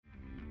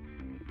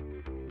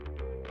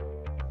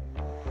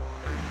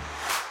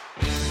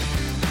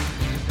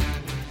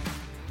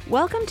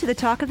Welcome to the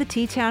Talk of the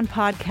T-Town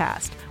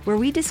podcast, where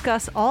we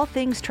discuss all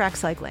things track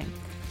cycling.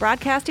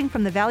 Broadcasting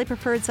from the Valley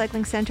Preferred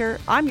Cycling Center,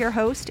 I'm your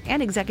host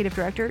and Executive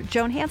Director,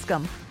 Joan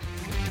Hanscom.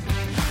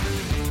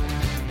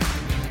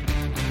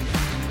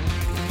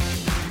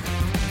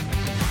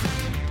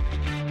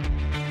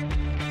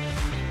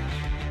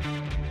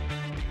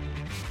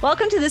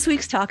 Welcome to this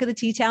week's Talk of the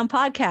T-Town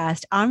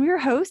podcast. I'm your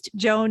host,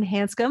 Joan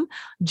Hanscom,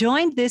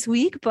 joined this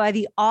week by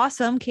the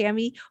awesome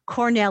Cami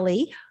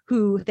Cornelli,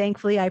 who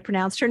thankfully I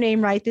pronounced her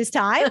name right this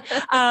time,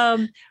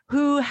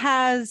 who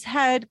has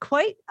had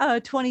quite a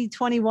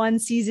 2021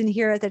 season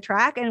here at the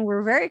track. And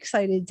we're very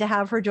excited to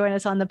have her join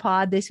us on the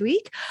pod this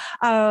week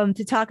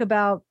to talk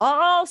about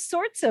all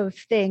sorts of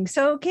things.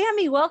 So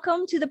Cami,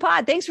 welcome to the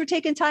pod. Thanks for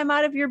taking time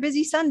out of your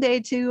busy Sunday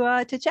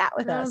to chat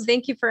with us.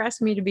 Thank you for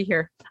asking me to be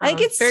here. I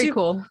think it's very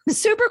cool.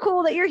 Super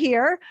cool that you're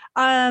here.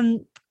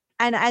 And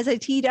as I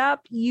teed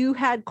up, you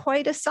had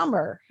quite a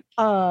summer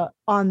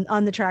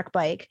on the track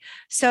bike.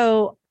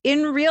 So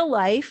in real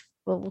life,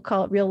 we'll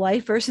call it real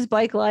life versus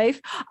bike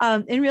life.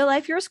 In real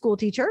life, you're a school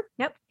teacher.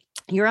 Yep.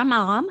 You're a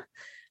mom.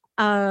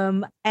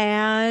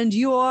 And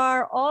you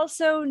are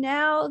also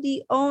now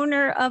the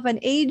owner of an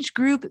age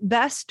group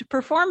best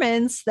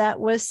performance that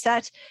was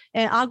set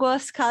in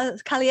Aguas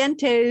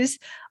Calientes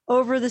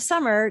over the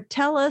summer.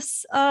 Tell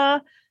us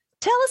a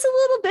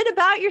little bit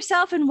about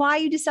yourself and why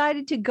you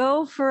decided to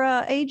go for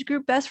a age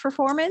group best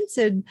performance.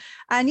 And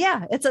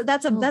yeah,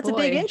 that's a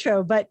big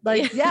intro, but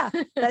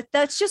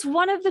that's just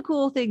one of the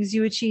cool things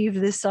you achieved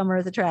this summer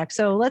at the track.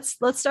 So let's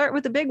start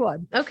with the big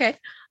one. Okay.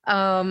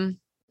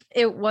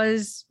 It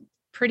was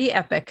pretty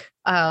epic.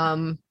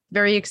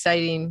 Very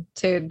exciting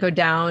to go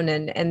down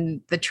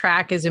and the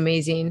track is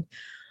amazing.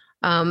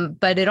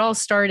 But it all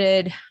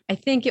started, I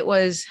think it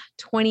was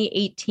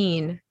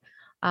 2018,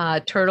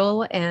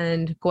 Turtle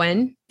and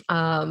Gwen.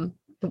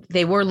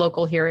 They were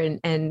local here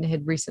and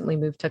had recently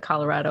moved to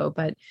Colorado,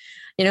 but,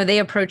 they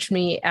approached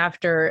me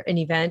after an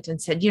event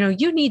and said,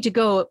 you need to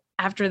go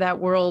after that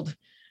world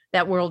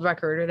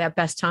record or that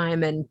best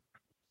time. And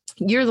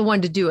you're the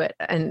one to do it.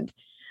 And,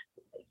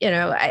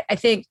 I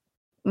think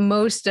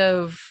most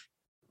of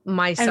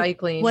my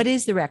cycling. What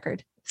is the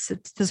record? So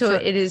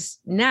it is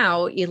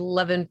now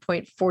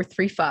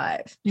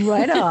 11.435.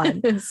 Right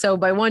on. So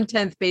by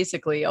 1/10,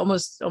 basically,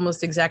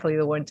 almost exactly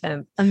the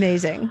 1/10.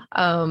 Amazing.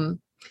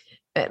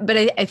 But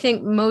I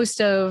think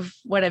most of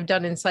what I've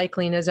done in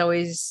cycling has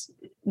always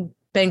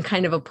been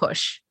kind of a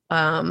push,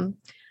 and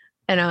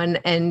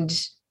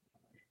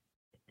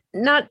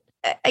not,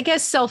 I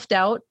guess,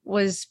 self-doubt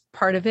was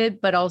part of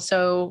it, but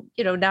also,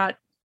 not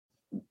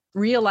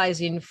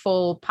realizing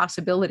full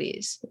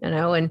possibilities,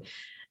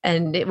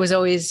 and it was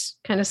always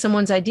kind of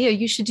someone's idea.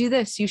 You should do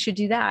this, you should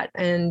do that.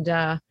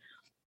 And,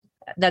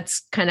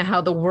 that's kind of how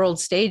the world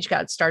stage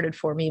got started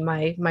for me.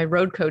 My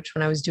road coach,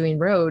 when I was doing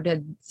road,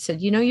 had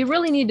said, you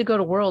really need to go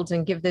to worlds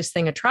and give this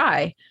thing a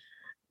try.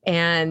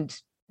 And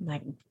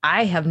like,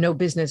 I have no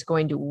business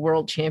going to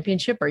world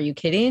championship. Are you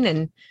kidding?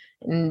 And,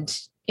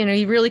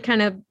 he really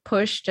kind of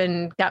pushed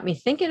and got me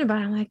thinking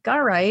about it. I'm like,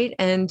 all right.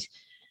 And,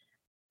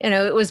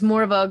 it was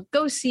more of a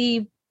go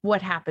see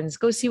what happens,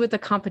 go see what the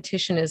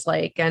competition is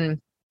like.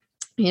 And,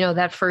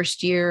 that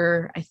first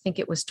year, I think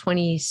it was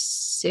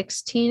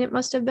 2016, it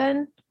must've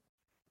been.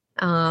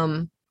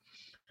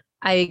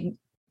 I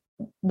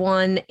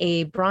won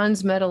a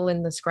bronze medal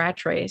in the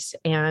scratch race,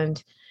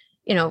 and,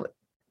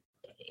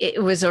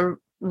 it was a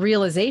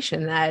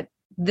realization that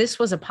this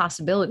was a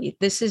possibility.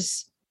 This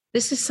is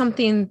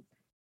something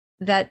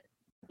that,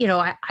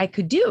 I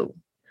could do.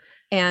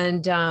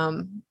 And,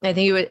 I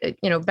think it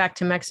was, back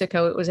to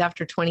Mexico, it was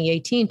after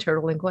 2018,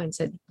 Turtle and Gwen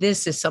said,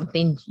 this is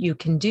something you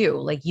can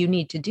do. Like, you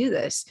need to do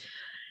this.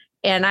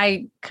 And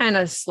I kind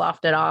of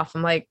sloughed it off.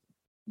 I'm like,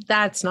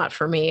 that's not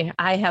for me.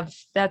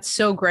 That's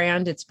so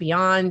grand. It's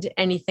beyond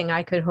anything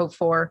I could hope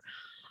for.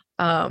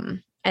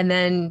 And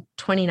then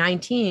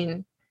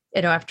 2019,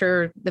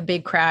 after the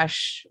big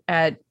crash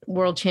at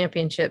World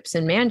Championships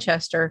in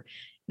Manchester,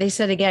 they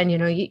said again,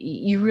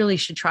 you really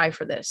should try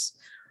for this.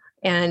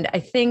 And I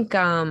think,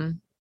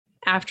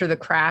 after the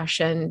crash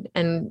and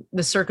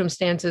the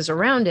circumstances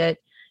around it,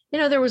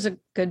 there was a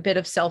good bit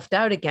of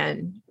self-doubt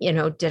again.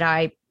 Did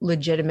I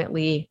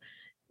legitimately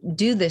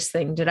do this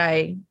thing? Did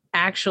I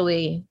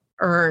actually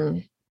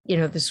earn,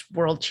 this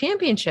world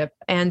championship?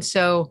 And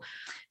so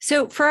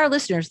for our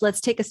listeners, let's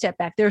take a step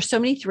back. There are so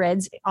many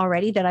threads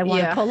already that I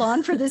want to pull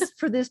on for this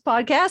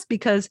podcast,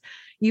 because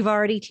you've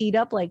already teed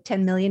up like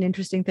 10 million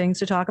interesting things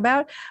to talk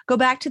about. Go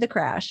back to the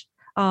crash.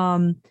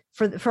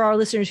 For our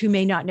listeners who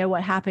may not know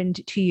what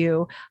happened to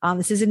you,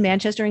 this is in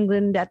Manchester,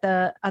 England at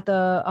the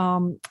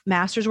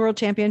Masters World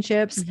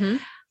Championships. Mm-hmm.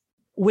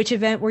 Which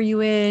event were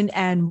you in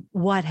and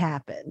what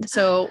happened?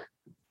 So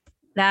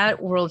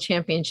that World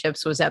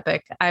Championships was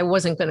epic. I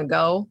wasn't going to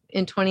go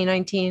in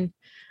 2019.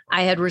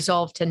 I had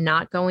resolved to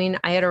not going.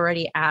 I had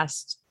already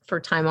asked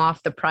for time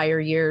off the prior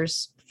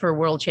years for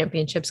World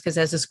Championships, because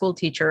as a school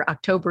teacher,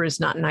 October is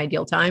not an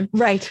ideal time.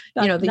 Right.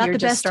 The year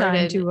just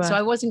started. So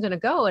I wasn't going to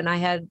go. And I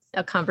had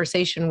a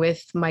conversation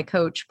with my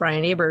coach,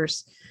 Brian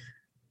Abers,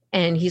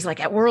 And he's like,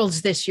 at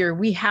Worlds this year,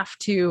 we have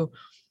to.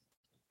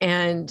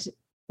 And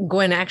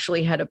Gwen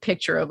actually had a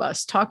picture of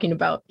us talking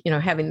about,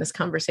 having this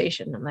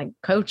conversation. I'm like,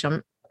 Coach,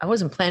 I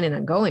wasn't planning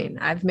on going.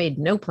 I've made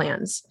no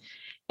plans.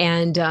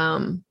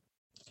 And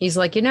he's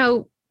like,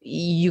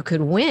 you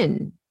could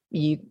win.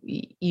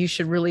 You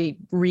should really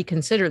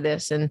reconsider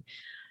this.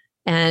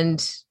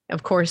 And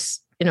of course,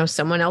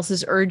 someone else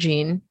is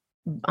urging.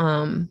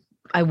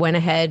 I went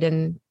ahead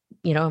and,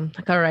 I'm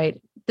like, all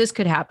right, this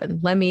could happen.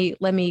 Let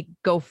me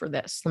go for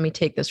this. Let me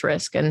take this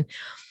risk.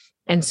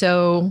 And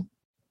so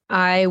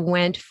I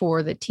went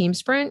for the team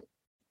sprint,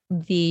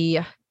 the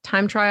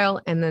time trial,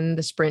 and then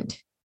the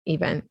sprint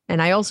event.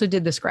 And I also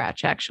did the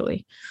scratch,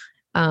 actually.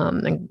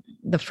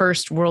 The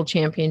first world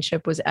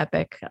championship was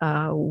epic,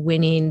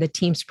 winning the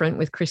team sprint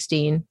with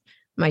Christine,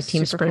 my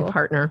team Super sprint cool.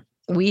 partner.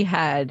 We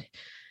had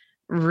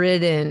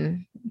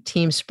ridden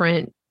team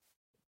sprint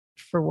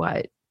for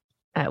what?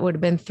 It would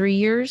have been 3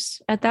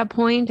 years at that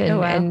point,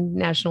 and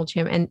national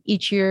champ, and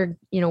each year,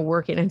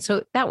 working. And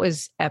so that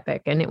was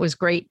epic. And it was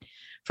great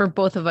for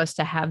both of us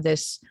to have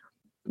this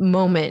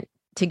moment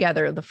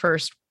together, the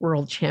first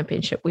world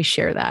championship. We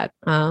share that.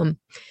 And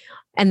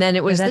then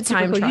it was the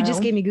time trial. You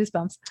just gave me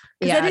goosebumps.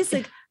 Yeah. That is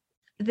like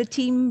the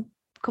team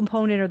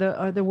component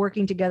or the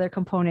working together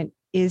component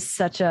is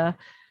such a,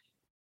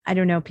 I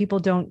don't know, people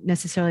don't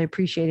necessarily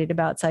appreciate it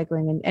about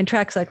cycling and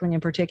track cycling in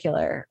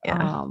particular.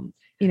 Yeah.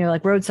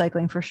 Like road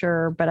cycling for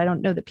sure, but I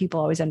don't know that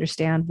people always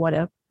understand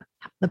what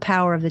the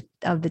power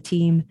of the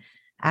team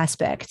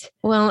aspect.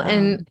 Well,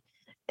 and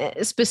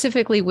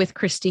specifically with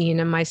Christine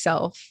and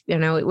myself,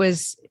 it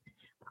was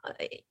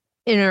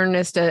in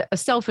earnest a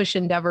selfish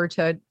endeavor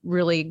to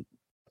really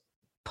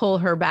pull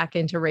her back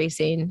into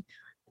racing.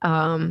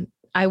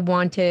 I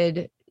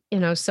wanted,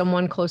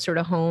 someone closer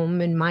to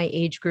home in my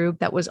age group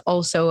that was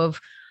also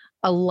of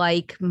a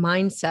like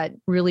mindset,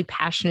 really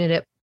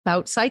passionate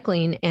about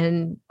cycling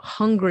and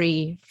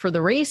hungry for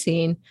the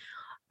racing.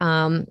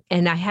 And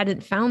I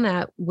hadn't found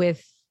that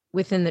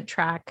within the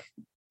track.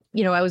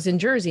 I was in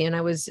Jersey and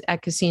I was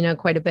at Casino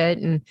quite a bit.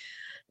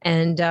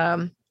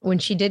 And when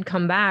she did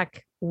come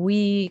back,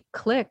 we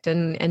clicked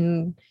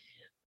and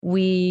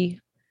we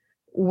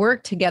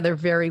worked together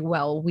very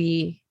well.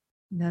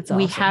 That's awesome.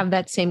 We have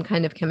that same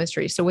kind of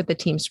chemistry. So with the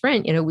team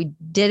sprint, we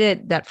did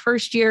it that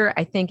first year.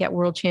 I think at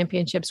World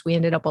Championships, we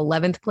ended up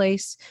 11th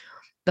place.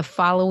 The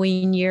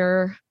following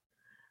year,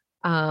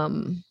 I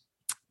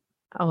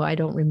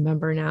don't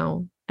remember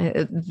now.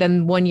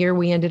 Then one year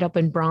we ended up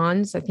in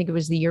bronze. I think it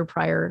was the year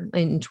prior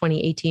in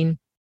 2018,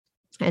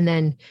 and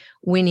then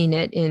winning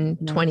it in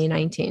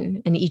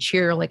 2019. And each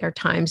year, like our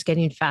time's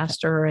getting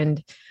faster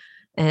and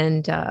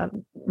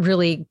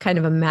really kind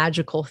of a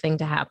magical thing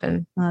to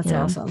happen. That's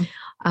awesome.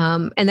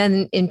 And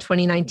then in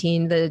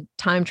 2019, the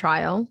time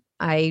trial,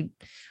 I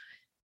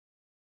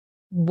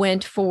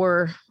went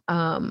for,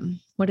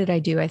 what did I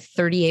do? I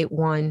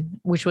 38.1,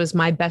 which was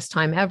my best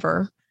time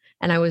ever.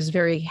 And I was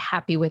very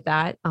happy with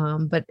that,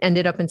 but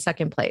ended up in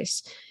second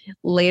place.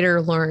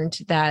 Later learned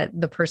that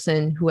the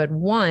person who had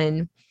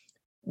won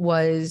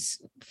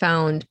was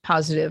found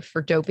positive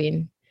for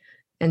doping.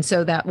 And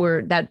so that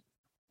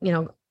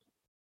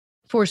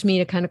forced me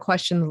to kind of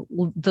question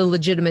the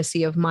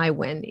legitimacy of my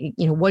win.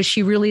 Was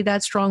she really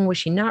that strong? Was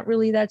she not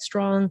really that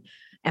strong?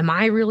 Am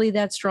I really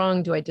that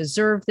strong? Do I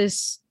deserve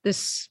this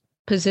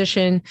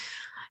position?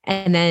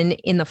 And then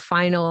in the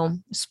final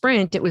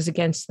sprint, it was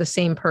against the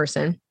same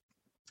person.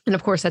 And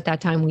of course, at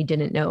that time, we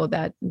didn't know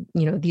that,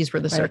 these were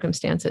the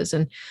circumstances.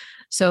 And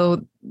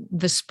so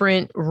the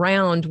sprint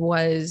round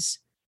was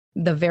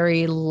the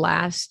very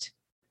last,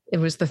 it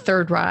was the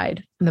third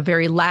ride and the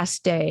very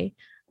last day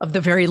of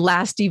the very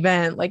last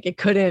event. Like it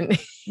couldn't,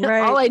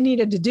 all I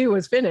needed to do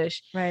was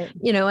finish. Right.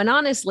 And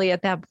honestly,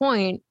 at that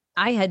point,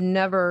 I had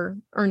never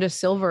earned a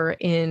silver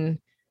in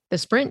the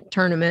sprint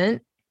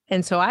tournament.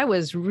 And so I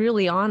was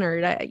really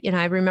honored.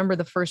 I remember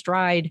the first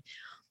ride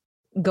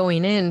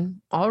going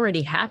in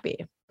already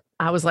happy.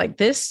 I was like,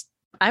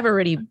 I've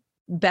already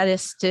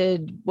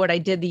bested what I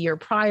did the year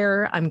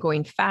prior. I'm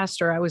going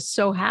faster. I was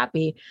so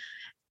happy.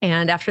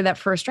 And after that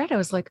first ride, I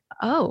was like,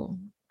 oh,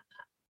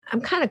 I'm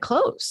kind of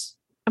close.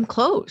 I'm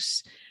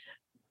close.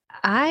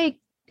 I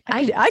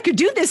could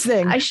do this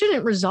thing. I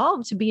shouldn't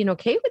resolve to being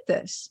okay with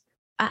this.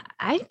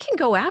 I can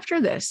go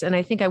after this. And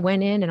I think I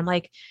went in and I'm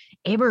like,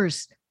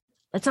 Abers,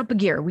 let's up a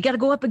gear. We got to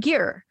go up a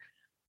gear.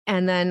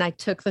 And then I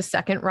took the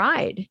second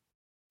ride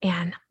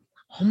and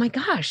oh my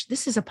gosh,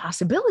 this is a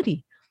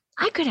possibility.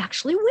 I could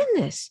actually win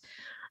this.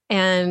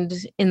 And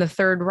in the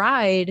third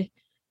ride,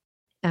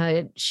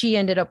 she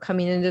ended up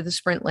coming into the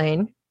sprint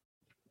lane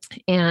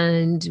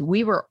and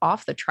we were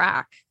off the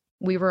track.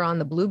 We were on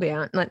the blue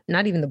band,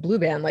 not even the blue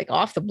band, like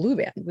off the blue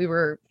band. We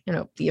were,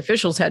 the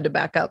officials had to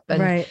back up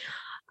and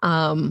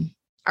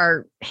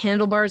our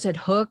handlebars had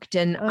hooked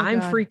and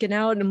I'm freaking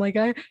out. And I'm like,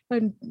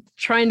 I'm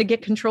trying to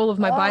get control of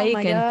my bike. Oh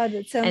my God,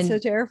 it sounds so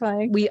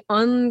terrifying. We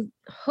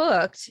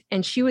unhooked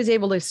and she was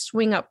able to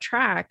swing up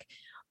track,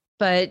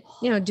 but,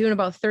 doing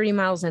about 30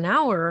 miles an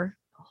hour,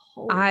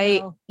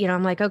 I'm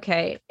like,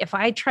 okay, if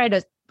I try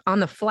to on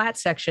the flat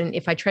section,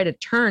 if I try to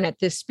turn at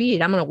this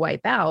speed, I'm going to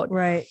wipe out.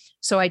 Right.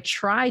 So I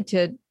tried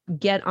to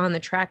get on the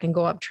track and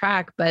go up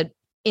track, but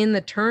in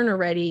the turn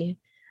already,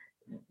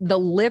 the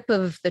lip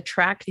of the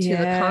track to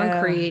the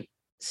concrete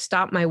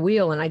stopped my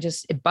wheel, and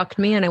it bucked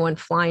me and I went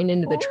flying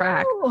into the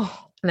track.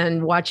 And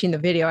then watching the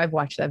video, I've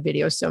watched that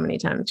video so many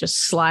times,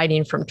 just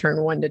sliding from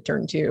turn 1 to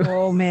turn 2.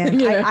 Oh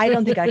man. I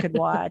don't think I could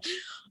watch,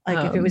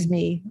 like if it was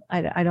me,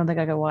 I don't think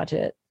I could watch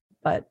it,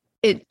 but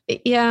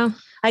yeah,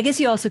 I guess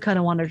you also kind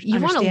of want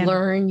to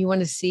learn, you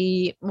want to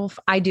see, well,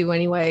 I do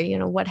anyway,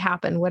 what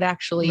happened, what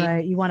actually,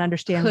 right. You want to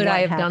understand, could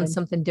I have done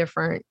something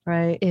different?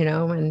 Right.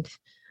 And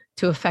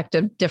to affect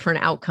a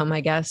different outcome,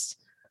 I guess.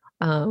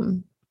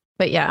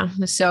 But yeah,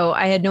 so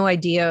I had no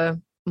idea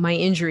my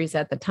injuries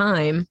at the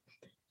time.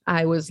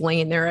 I was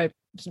laying there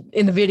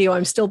in the video,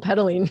 I'm still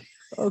pedaling,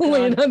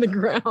 laying on the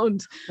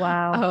ground.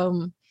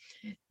 Wow.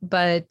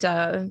 But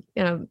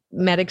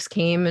medics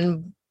came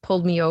and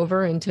pulled me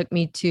over and took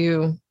me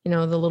to,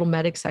 the little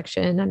medic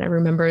section. And I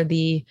remember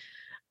the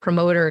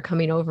promoter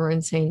coming over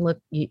and saying, look,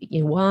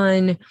 you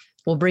won,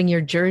 we'll bring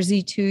your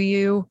jersey to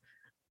you.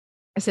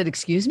 I said,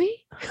 excuse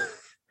me?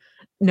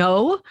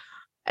 No,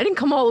 I didn't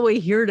come all the way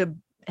here to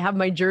have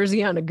my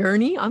jersey on a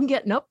gurney. I'm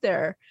getting up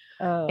there.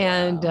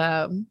 And,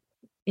 wow.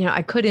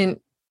 I couldn't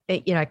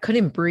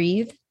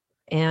breathe,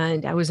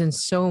 and I was in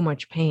so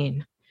much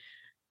pain.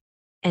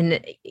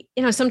 And,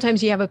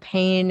 sometimes you have a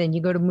pain and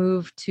you go to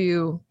move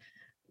to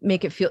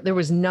make it feel, there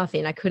was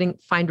nothing. I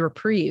couldn't find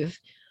reprieve,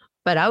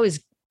 but I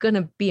was going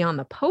to be on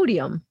the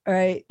podium.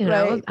 Right.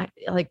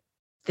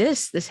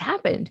 This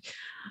happened.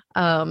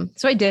 So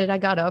I did, I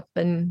got up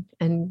and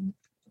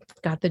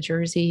got the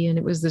jersey, and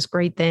it was this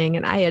great thing.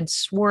 And I had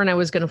sworn I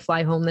was going to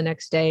fly home the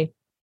next day.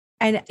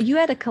 And you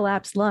had a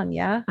collapsed lung.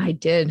 Yeah, I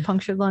did.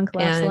 Punctured lung,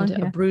 collapsed and lung.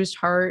 Yeah. A bruised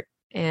heart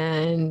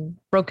and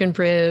broken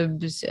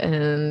ribs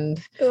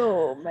and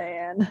oh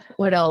man,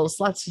 what else?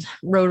 Lots of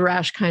road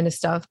rash kind of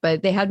stuff.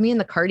 But they had me in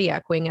the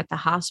cardiac wing at the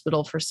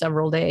hospital for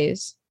several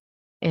days.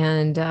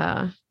 And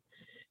I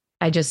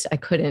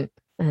couldn't.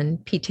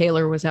 And Pete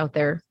Taylor was out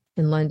there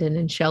in London,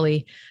 and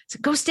Shelley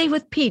said, go stay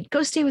with Pete,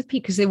 because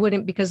they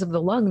wouldn't, because of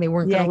the lung, they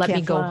weren't going to let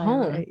me go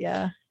home. Right?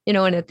 Yeah.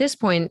 And at this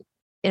point,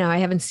 I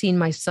haven't seen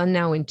my son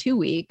now in 2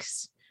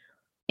 weeks,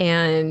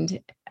 and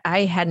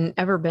I hadn't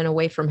ever been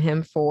away from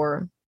him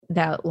for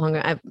that long.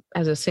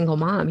 As a single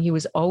mom, he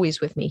was always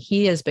with me.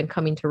 He has been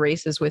coming to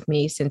races with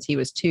me since he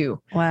was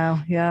 2. Wow.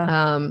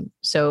 Yeah.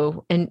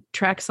 So, and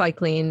track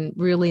cycling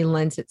really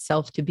lends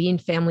itself to being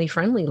family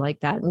friendly like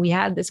that. And we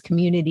had this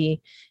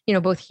community,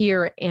 both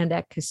here and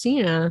at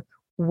Kissena,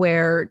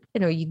 where,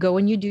 you go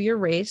and you do your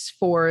race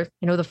for,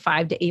 the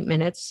 5 to 8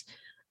 minutes,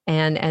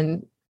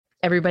 and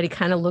everybody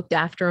kind of looked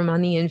after him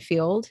on the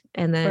infield.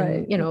 And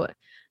then, right.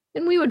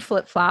 And we would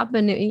flip flop,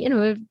 and,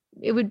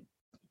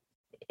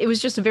 it was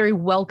just a very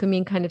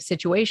welcoming kind of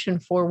situation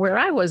for where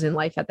I was in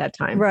life at that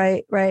time.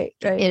 Right.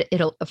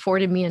 It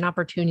afforded me an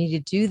opportunity to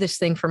do this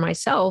thing for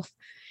myself,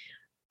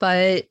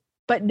 but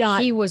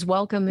not, he was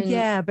welcome.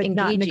 And but engaging.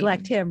 Not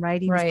neglect him.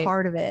 Right. He was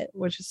part of it,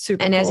 which is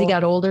super And cool. As he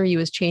got older, he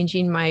was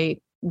changing my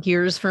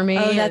gears for me.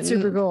 Oh, that's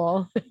super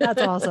cool.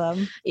 That's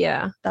awesome.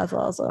 Yeah. That's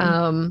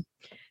awesome.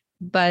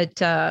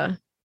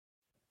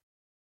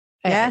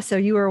 So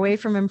you were away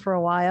from him for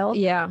a while.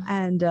 Yeah.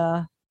 And,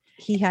 that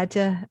had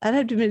to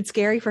have been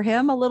scary for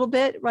him a little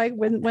bit, right?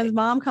 When his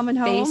mom coming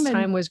home.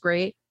 FaceTime was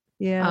great.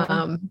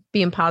 Yeah.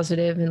 Being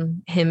positive,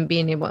 and him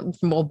being able,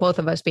 both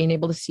of us being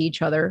able to see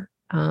each other.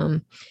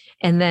 And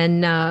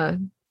then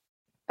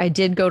I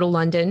did go to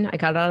London. I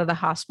got out of the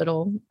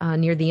hospital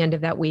near the end of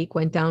that week,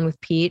 went down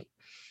with Pete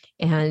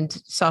and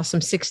saw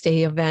some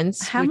 6-day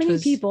events. How many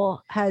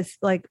people has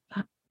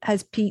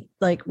Pete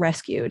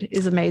rescued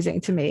is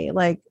amazing to me.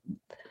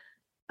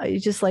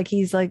 Just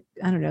he's I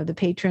don't know, the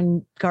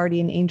patron,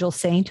 guardian, angel,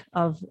 saint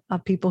of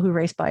people who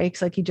race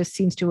bikes. He just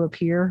seems to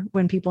appear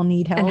when people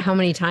need help. And how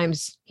many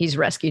times he's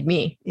rescued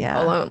me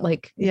alone.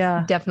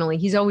 Definitely.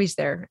 He's always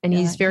there, and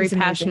he's very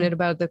passionate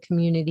about the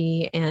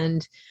community,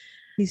 and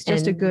he's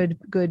just a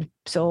good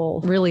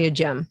soul, really a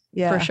gem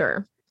for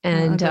sure.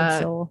 And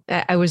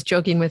I was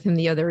joking with him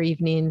the other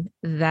evening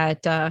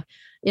that,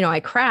 I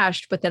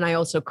crashed, but then I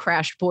also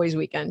crashed boys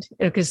weekend,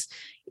 because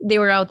they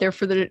were out there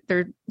for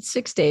their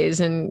 6 days,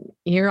 and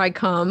here I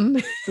come,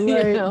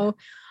 right.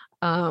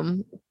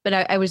 But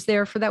I was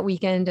there for that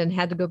weekend and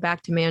had to go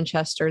back to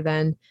Manchester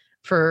then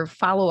for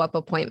follow-up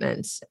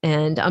appointments.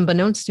 And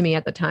unbeknownst to me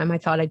at the time, I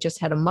thought I just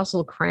had a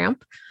muscle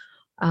cramp.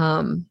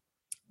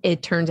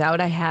 It turns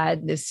out I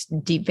had this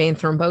deep vein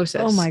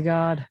thrombosis. Oh my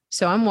God.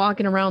 So I'm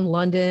walking around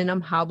London, I'm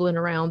hobbling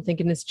around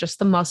thinking it's just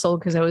the muscle,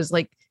 because I was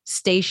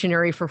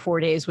stationary for 4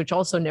 days, which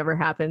also never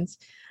happens.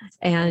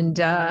 And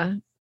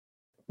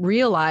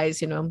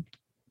realize,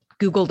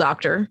 Google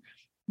doctor,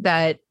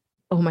 that,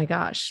 oh my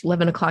gosh,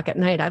 11 o'clock at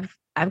night,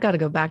 I've got to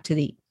go back to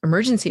the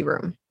emergency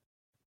room.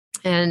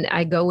 And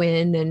I go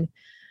in, and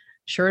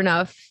sure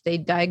enough, they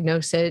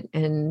diagnose it,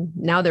 and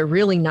now they're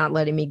really not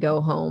letting me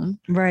go home.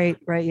 Right.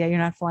 Yeah. You're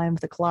not flying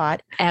with a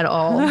clot at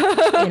all.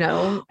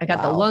 I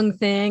got the Wow. lung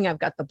thing, I've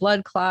got the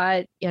blood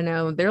clot,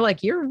 they're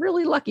like, you're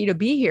really lucky to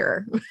be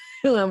here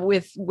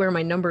with where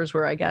my numbers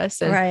were, I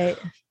guess. Right.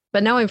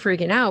 But now I'm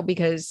freaking out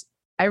because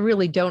I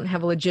really don't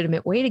have a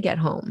legitimate way to get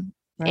home.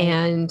 Right.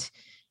 And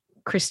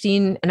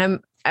Christine,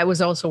 I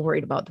was also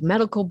worried about the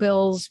medical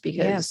bills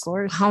because of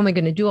course. How am I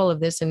going to do all of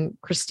this? And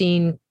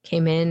Christine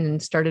came in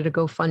and started a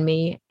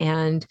GoFundMe,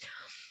 and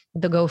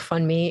the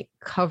GoFundMe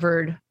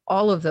covered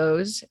all of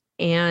those.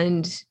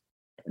 And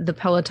the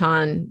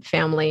Peloton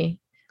family,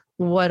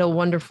 what a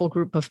wonderful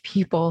group of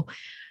people.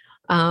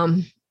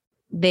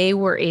 They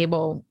were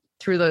able,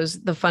 through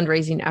the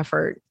fundraising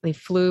effort, they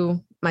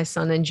flew my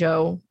son and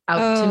Joe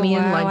out to me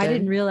in London. I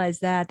didn't realize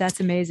that. That's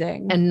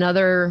amazing.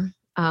 Another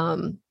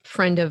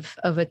friend of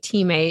a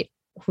teammate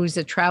who's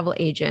a travel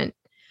agent.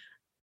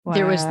 Wow.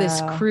 There was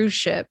this cruise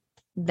ship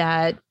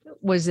that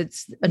was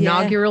its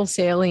inaugural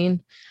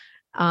sailing.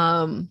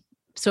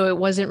 So it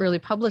wasn't really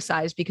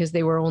publicized because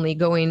they were only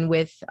going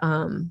with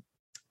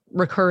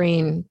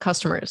recurring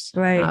customers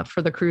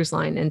for the cruise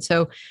line. And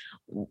so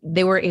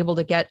they were able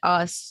to get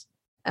us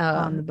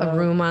a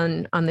room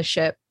on the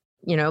ship,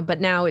 but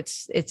now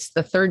it's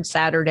the third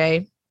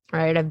Saturday,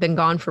 right? I've been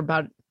gone for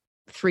about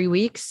 3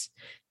 weeks.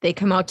 They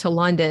come out to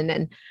London,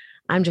 and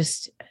I'm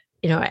just,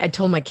 I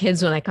told my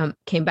kids when I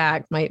came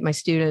back, my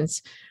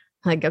students,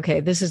 like,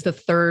 okay, this is the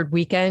third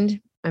weekend.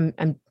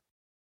 I'm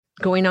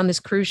going on this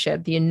cruise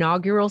ship, the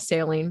inaugural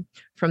sailing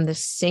from the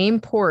same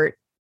port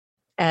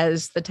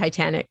as the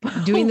Titanic,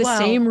 doing the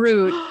same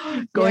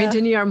route, going to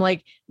New York. I'm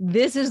like,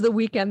 this is the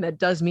weekend that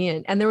does me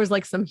in. And there was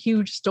like some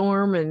huge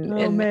storm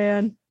and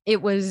man,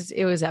 it was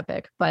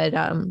epic. But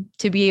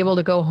to be able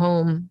to go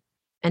home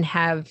and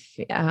have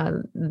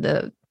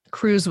the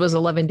cruise was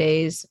 11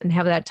 days and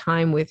have that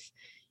time with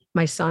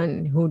my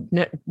son who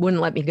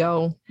wouldn't let me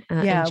go.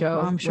 And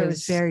Joe, I'm sure it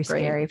was very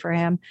scary for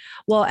him.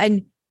 Well,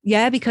 and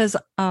because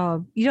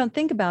you don't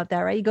think about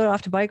that, right? You go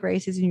off to bike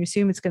races and you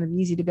assume it's going to be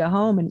easy to go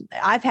home. And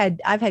I've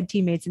had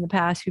teammates in the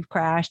past who've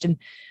crashed and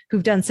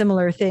who've done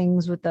similar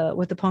things with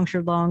the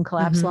punctured lung,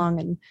 collapsed lung,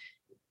 and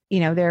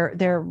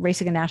they're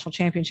racing in national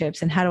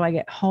championships. And how do I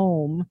get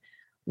home?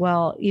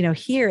 Well,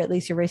 here at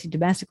least you're racing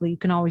domestically, you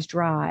can always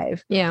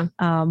drive. Yeah.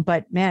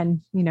 But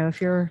man,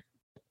 if you're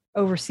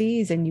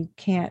overseas and you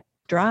can't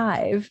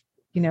drive,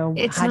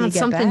 it's how do not you get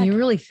something back? you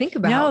really think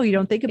about. No, you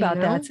don't think about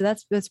that. So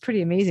that's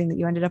pretty amazing that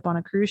you ended up on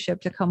a cruise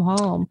ship to come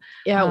home.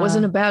 Yeah, it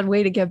wasn't a bad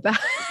way to get back.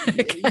 And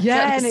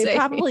it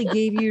probably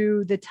gave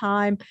you the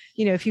time,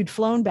 if you'd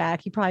flown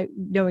back, you probably,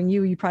 knowing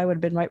you probably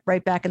would have been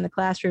right back in the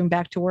classroom,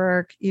 back to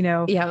work,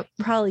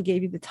 probably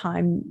gave you the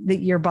time that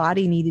your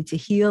body needed to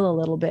heal a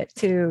little bit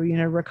too,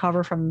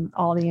 recover from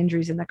all the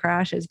injuries and the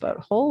crashes. But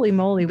holy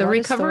moly, the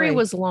recovery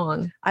was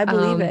long. I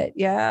believe it.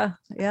 Yeah,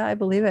 I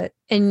believe it.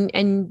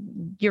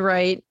 And you're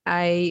right.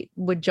 I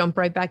would jump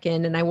right back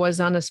in, and I was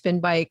on a spin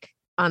bike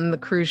on the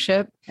cruise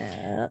ship,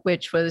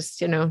 which was,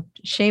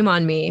 shame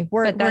on me.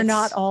 We're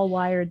not all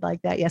wired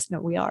like that. Yes, no,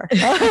 we are.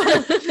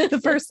 The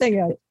first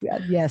thing,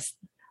 yes.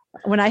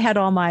 When I had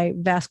all my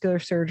vascular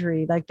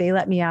surgery, like they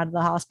let me out of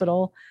the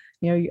hospital.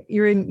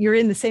 You're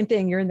in the same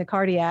thing. You're in the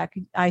cardiac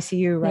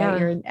ICU,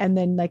 right? Yeah. And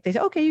then like they say,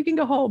 okay, you can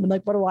go home. And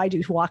like, what do I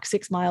do? Walk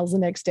 6 miles the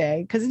next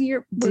day? Because did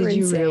you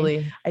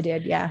really? I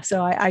did, yeah.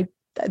 So I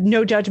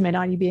no judgment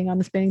on you being on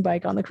the spinning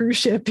bike on the cruise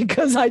ship,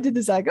 because I did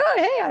this like, oh,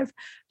 hey, I've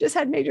just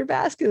had major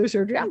vascular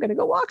surgery. I'm going to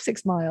go walk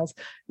 6 miles.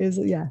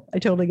 I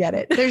totally get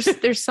it.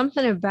 There's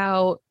something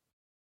about,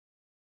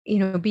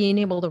 being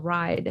able to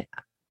ride.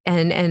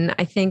 And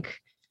I think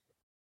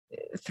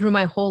through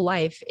my whole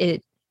life,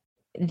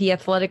 the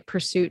athletic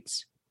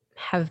pursuits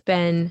have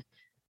been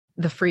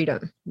the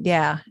freedom.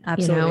 Yeah,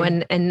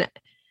 absolutely. And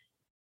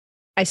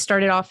I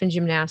started off in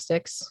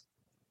gymnastics,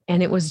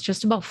 and it was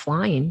just about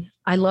flying.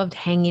 I loved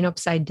hanging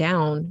upside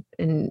down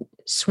and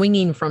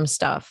swinging from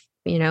stuff,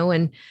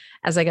 and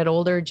as I got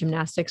older,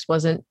 gymnastics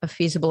wasn't a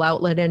feasible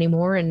outlet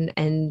anymore.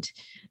 And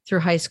through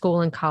high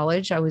school and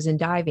college, I was in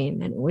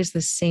diving, and it was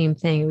the same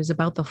thing. It was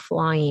about the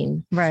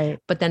flying. Right.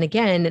 But then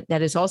again,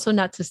 that is also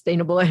not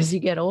sustainable as you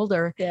get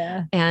older.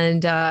 Yeah.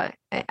 And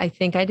I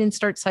think I didn't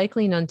start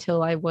cycling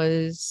until I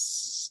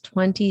was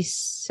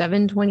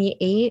 27,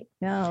 28.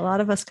 Yeah. A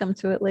lot of us come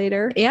to it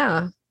later.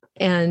 Yeah.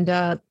 And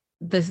the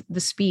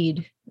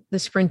speed, the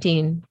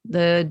sprinting,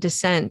 the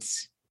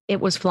descents, it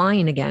was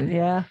flying again.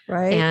 Yeah.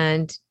 Right.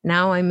 And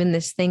now I'm in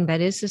this thing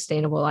that is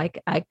sustainable. I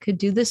could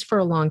do this for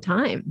a long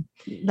time.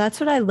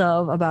 That's what I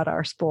love about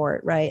our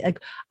sport, right?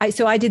 Like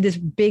I did this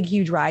big,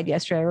 huge ride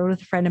yesterday. I rode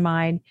with a friend of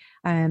mine,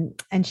 and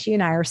she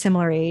and I are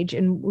similar age,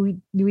 and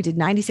we did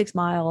 96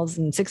 miles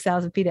and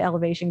 6,000 feet of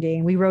elevation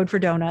gain. We rode for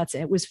donuts.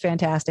 It was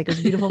fantastic. It was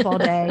a beautiful fall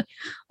day.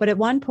 But at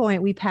one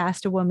point we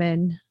passed a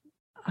woman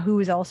who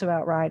was also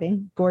out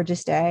riding,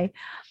 gorgeous day.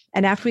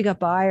 And after we got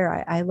by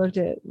her, I looked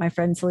at my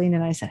friend Celine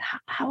and I said,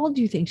 how old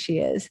do you think she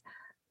is?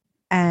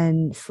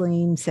 And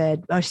Celine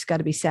said, oh, she's got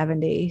to be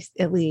 70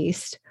 at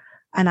least.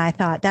 And I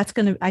thought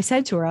I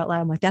said to her out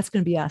loud, I'm like, that's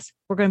going to be us.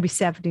 We're going to be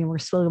 70 and we're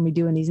still going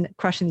to be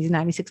crushing these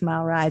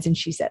 96-mile rides. And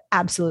she said,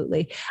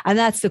 absolutely. And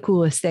that's the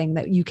coolest thing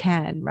that you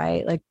can,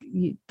 right? Like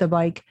the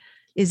bike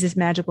is this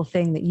magical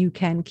thing that you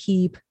can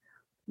keep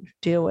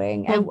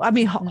doing. And I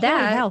mean, holy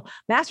hell,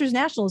 Masters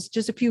Nationals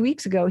just a few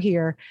weeks ago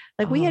here,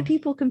 like we had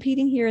people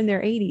competing here in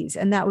their 80s.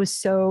 And that was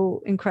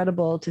so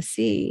incredible to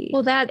see.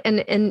 Well, that,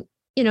 and,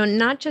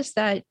 not just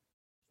that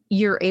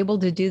you're able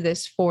to do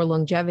this for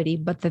longevity,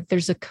 but that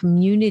there's a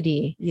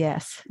community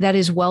yes that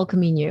is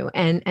welcoming you.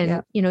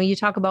 And you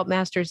talk about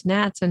Masters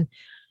Nats and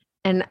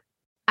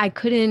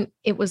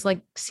it was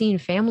like seeing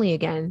family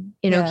again.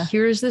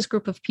 Here's this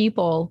group of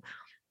people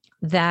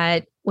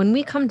that when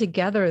we come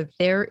together,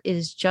 there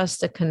is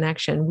just a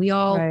connection. We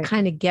all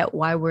kind of get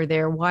why we're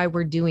there, why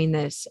we're doing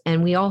this.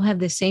 And we all have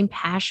the same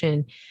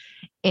passion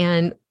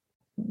and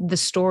the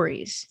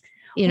stories,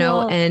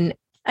 and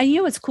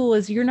what's cool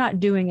is you're not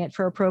doing it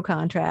for a pro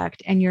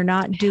contract and you're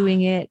not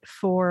doing it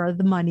for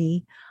the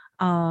money.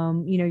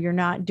 You're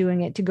not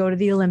doing it to go to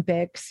the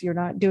Olympics. You're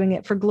not doing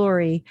it for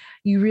glory.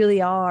 You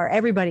really are.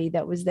 Everybody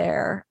that was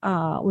there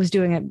was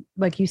doing it,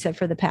 like you said,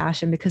 for the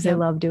passion because they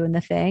love doing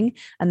the thing.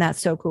 And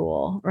that's so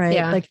cool. Right.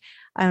 Yeah. Like,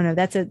 I don't know,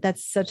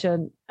 that's such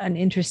an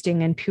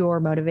interesting and pure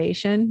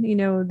motivation,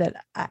 that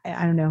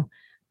I don't know.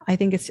 I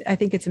think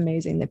it's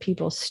amazing that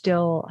people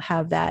still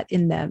have that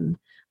in them.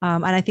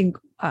 And I think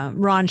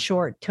Ron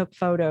Short took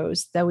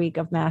photos the week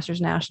of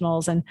Masters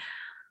Nationals, and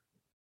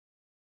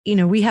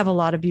we have a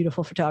lot of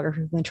beautiful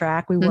photographers in the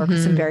track. We work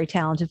with some very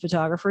talented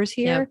photographers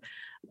here.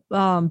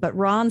 Yep. But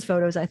Ron's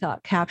photos, I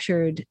thought,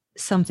 captured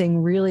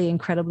something really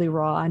incredibly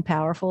raw and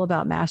powerful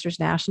about Masters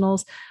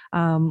Nationals,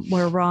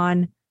 where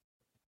Ron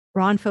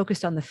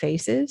focused on the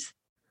faces.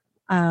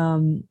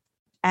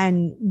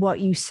 And what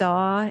you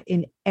saw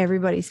in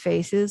everybody's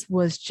faces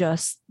was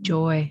just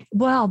joy.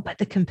 Well, but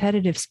the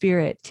competitive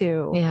spirit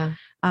too. Yeah.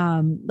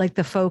 Like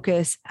the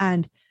focus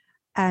and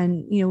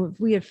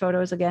we had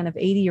photos again of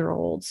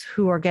 80-year-olds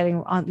who are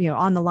getting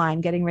on the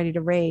line, getting ready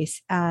to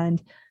race. And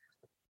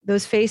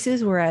those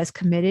faces were as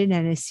committed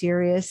and as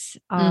serious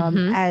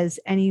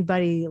as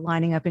anybody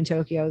lining up in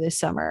Tokyo this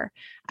summer.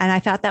 And I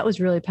thought that was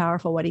really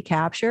powerful, what he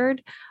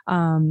captured.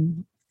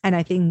 And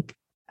I think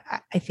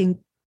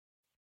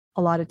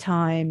a lot of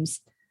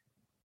times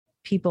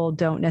people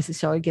don't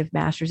necessarily give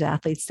Masters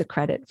athletes the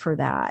credit for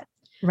that,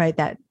 right?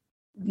 That,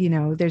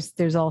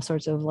 there's all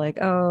sorts of like,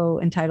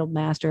 oh, entitled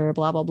master,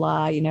 blah, blah,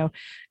 blah, I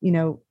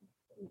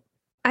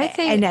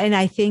think, and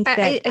I think that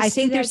I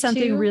think there's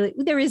something too. Really,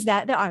 there is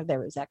that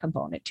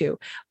component too,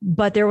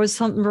 but there was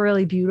something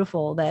really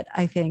beautiful that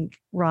I think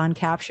Ron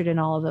captured in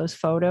all of those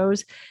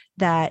photos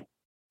that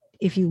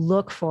if you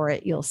look for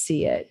it, you'll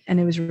see it. And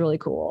it was really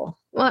cool.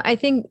 Well, I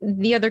think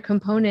the other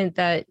component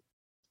that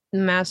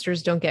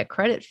Masters don't get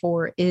credit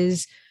for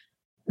is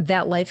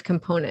that life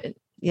component.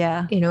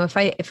 Yeah.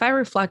 If I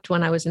reflect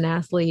when I was an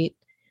athlete,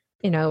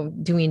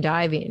 doing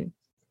diving,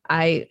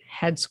 I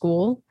had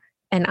school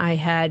and I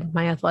had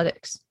my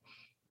athletics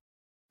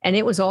and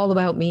it was all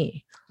about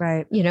me.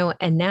 Right.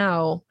 And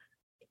now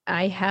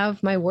I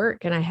have my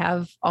work and I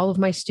have all of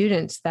my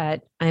students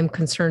that I'm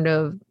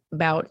concerned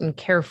about and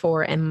care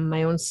for, and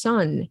my own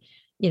son,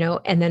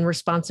 and then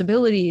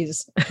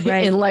responsibilities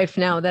in life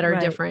now that are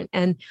different.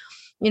 And,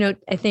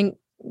 I think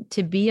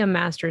to be a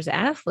Masters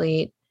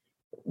athlete,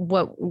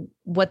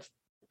 what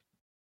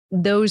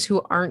those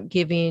who aren't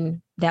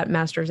giving that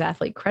Masters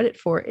athlete credit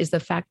for is the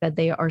fact that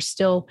they are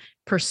still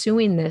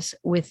pursuing this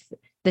with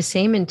the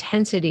same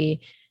intensity,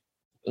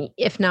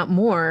 if not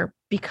more,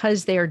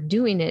 because they are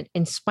doing it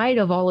in spite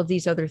of all of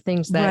these other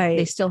things that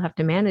they still have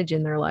to manage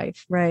in their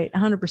life. Right.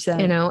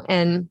 100%.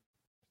 And,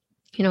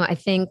 I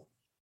think,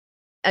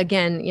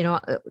 again,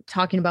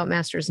 talking about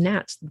Masters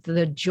Nats,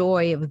 the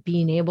joy of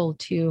being able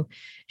to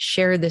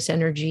share this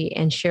energy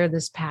and share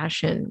this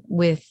passion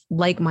with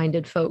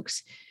like-minded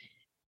folks.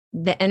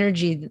 The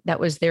energy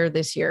that was there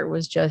this year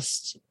was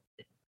just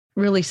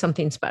really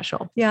something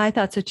special. Yeah, I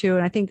thought so too.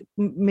 And I think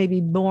maybe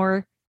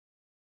more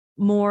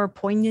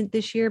poignant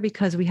this year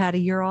because we had a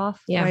year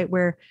off, right?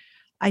 Where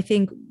I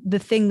think the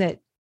thing that,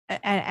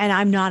 and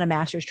I'm not a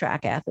Masters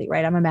track athlete,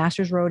 right? I'm a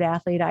Masters road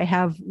athlete. I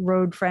have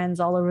road friends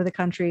all over the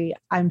country.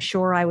 I'm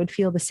sure I would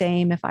feel the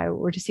same if I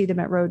were to see them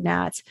at Road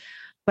Nats.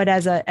 But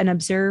as an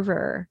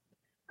observer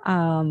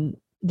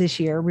this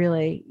year,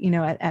 really,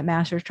 at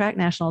Masters Track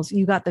Nationals,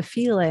 you got the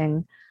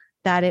feeling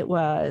that it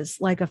was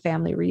like a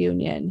family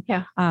reunion.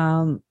 Yeah.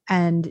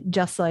 And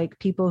just like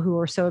people who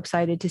are so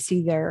excited to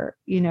see their,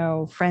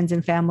 friends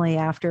and family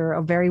after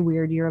a very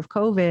weird year of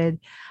COVID,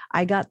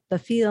 I got the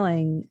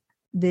feeling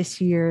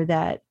this year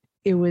that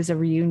it was a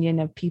reunion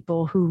of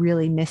people who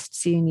really missed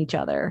seeing each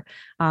other.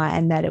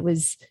 And that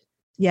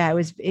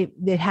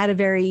it had a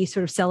very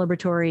sort of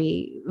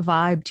celebratory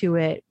vibe to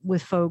it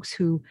with folks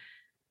who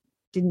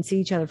didn't see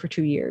each other for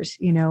 2 years,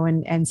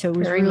 and so it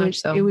was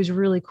it was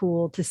really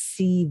cool to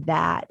see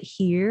that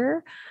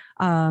here,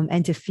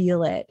 and to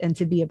feel it and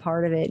to be a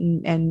part of it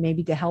and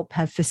maybe to help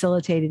have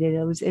facilitated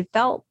it. It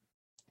felt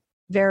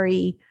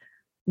very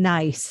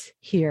nice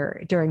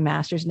here during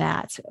Masters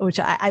Nats, which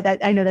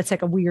I know that's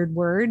like a weird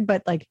word,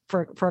 but like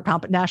for a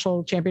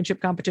national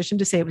championship competition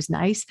to say it was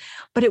nice,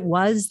 but it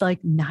was like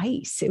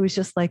nice. It was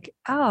just like,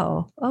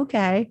 oh,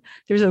 okay,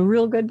 there's a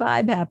real good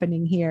vibe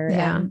happening here.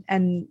 Yeah.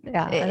 And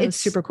yeah, it was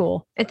super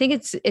cool. I think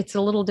it's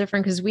a little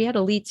different because we had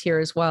elites here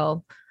as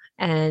well.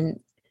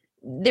 And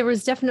there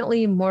was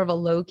definitely more of a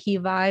low key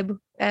vibe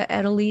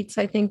at elites,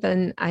 I think,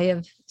 than I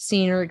have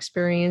seen or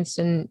experienced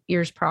in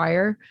years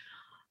prior.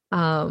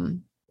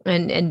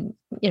 And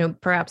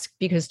perhaps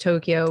because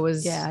Tokyo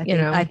was,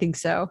 I think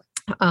so.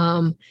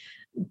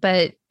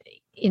 But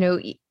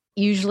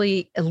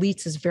usually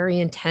elites is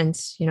very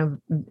intense,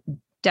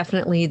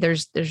 definitely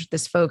there's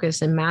this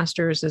focus, and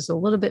Masters is a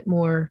little bit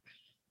more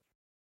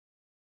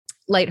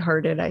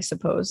lighthearted, I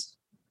suppose,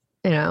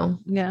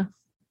 Yeah.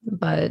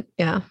 But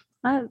yeah,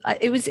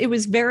 it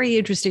was very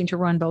interesting to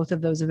run both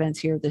of those events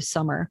here this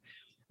summer.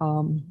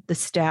 The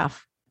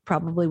staff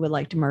probably would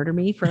like to murder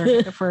me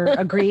for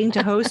agreeing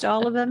to host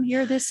all of them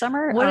here this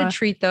summer. What a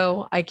treat,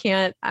 though. I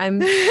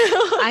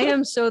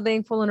am so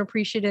thankful and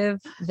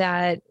appreciative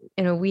that,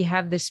 we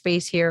have this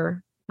space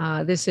here.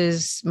 This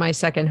is my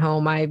second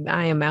home. I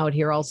am out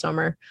here all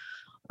summer.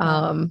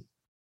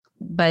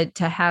 But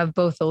to have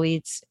both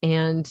elites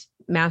and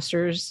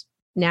Masters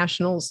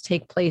nationals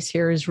take place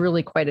here is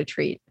really quite a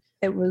treat.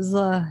 It was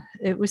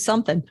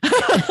something.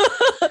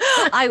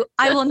 I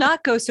will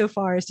not go so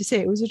far as to say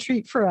it was a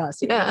treat for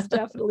us. It was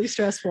definitely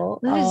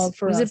stressful.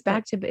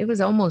 It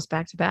was almost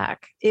back to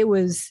back. It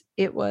was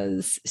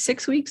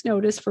 6 weeks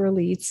notice for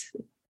elites,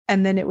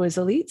 and then it was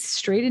elites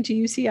straight into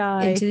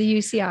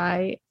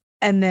UCI.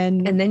 And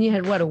then you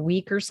had a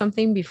week or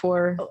something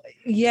before?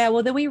 Yeah.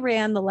 Well, then we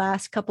ran the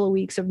last couple of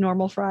weeks of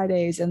normal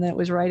Fridays, and then it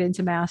was right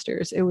into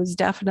Masters. It was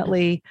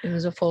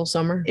a full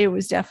summer. It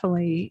was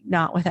definitely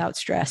not without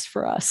stress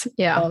for us.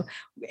 Yeah.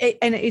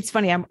 And it's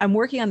funny. I'm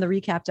working on the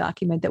recap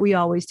document that we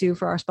always do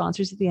for our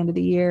sponsors at the end of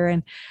the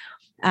year.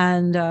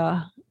 And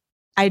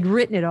I'd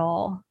written it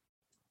all.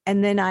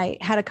 And then I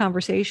had a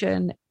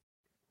conversation,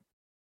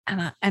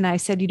 and I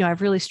said,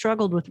 I've really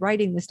struggled with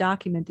writing this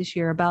document this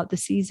year about the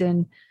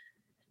season,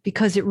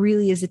 because it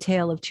really is a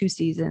tale of two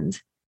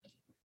seasons.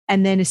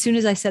 And then as soon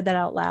as I said that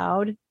out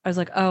loud, I was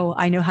like, oh,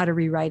 I know how to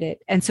rewrite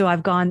it. And so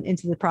I've gone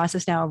into the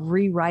process now of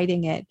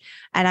rewriting it.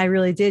 And I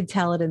really did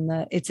tell it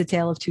it's a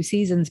tale of two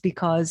seasons,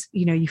 because,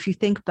 if you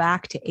think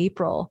back to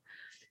April,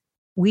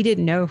 we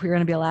didn't know if we were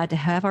going to be allowed to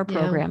have our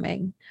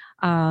programming.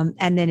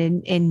 And then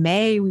in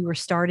May, we were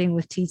starting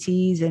with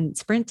TTs and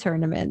sprint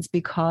tournaments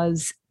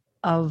because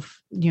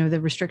of,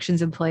 the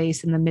restrictions in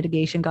place and the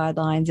mitigation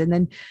guidelines. And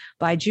then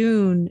by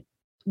June,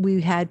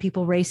 we had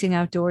people racing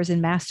outdoors in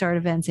mass start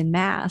events in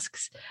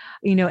masks,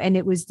 and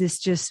it was this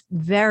just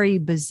very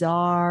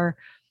bizarre,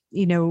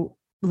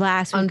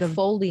 last week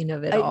unfolding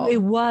of it all. It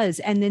was.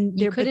 And then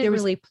you couldn't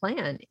really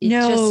plan.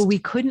 We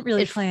couldn't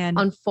really plan.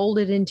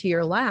 Unfolded into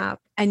your lap.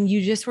 And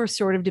you just were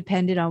sort of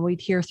dependent on, we'd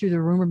hear through the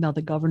rumor mill,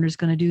 the governor's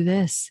going to do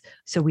this,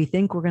 so we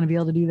think we're going to be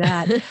able to do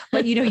that.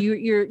 But,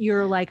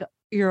 you're like,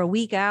 you're a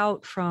week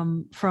out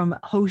from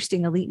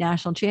hosting elite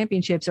national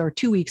championships, or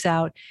 2 weeks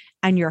out,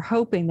 and you're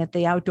hoping that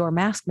the outdoor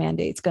mask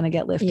mandate's going to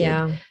get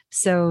lifted,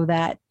 so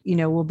that,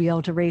 we'll be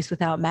able to race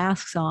without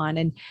masks on.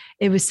 And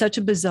it was such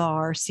a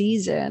bizarre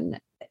season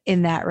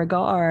in that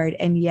regard.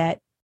 And yet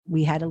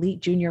we had elite,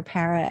 junior,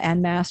 para,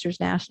 and Masters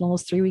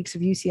nationals, 3 weeks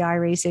of UCI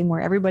racing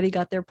where everybody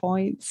got their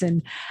points.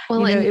 And,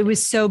 it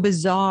was so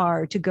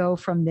bizarre to go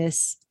from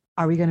this,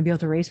 are we going to be able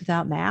to race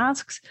without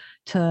masks,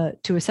 to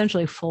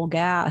essentially full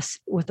gas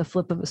with the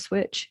flip of a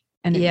switch.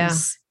 And it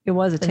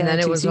was a tale. And then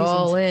it was seasons.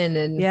 All in.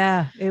 And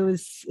it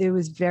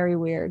was very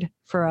weird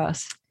for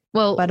us.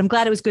 Well, but I'm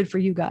glad it was good for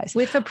you guys.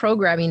 With the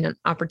programming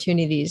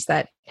opportunities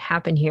that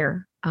happen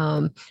here,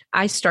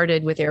 I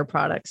started with Air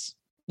Products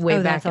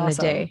way back in the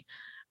day.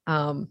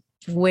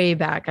 Way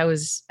back. I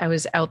was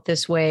out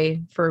this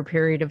way for a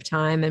period of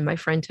time, and my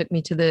friend took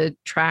me to the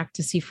track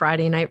to see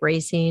Friday night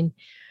racing.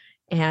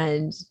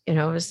 And, it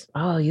was,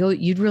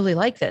 you'd really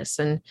like this.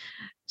 And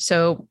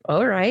so,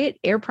 all right,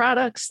 Air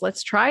Products,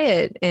 let's try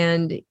it.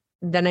 And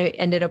then I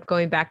ended up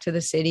going back to the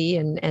city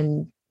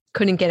and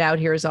couldn't get out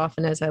here as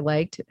often as I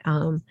liked.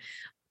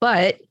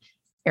 But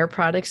Air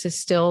Products is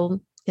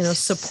still,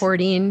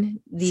 supporting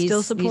these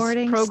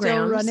programs,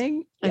 still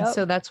running. Yep. And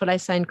so that's what I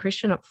signed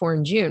Christian up for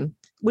in June.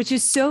 Which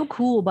is so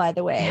cool, by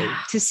the way,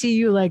 to see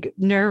you like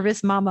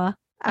nervous mama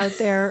out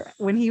there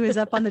when he was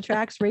up on the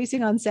tracks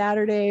racing on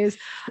Saturdays.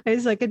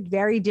 It's like a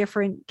very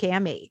different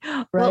Cammy,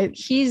 right? Well,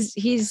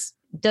 he's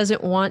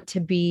doesn't want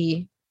to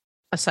be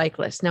a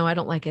cyclist. No, I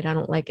don't like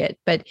it.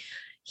 But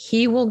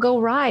he will go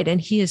ride, and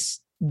he is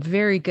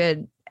very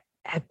good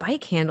at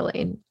bike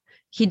handling.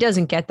 He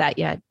doesn't get that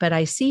yet, but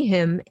I see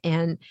him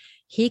and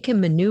he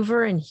can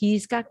maneuver, and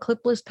he's got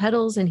clipless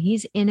pedals, and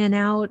he's in and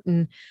out.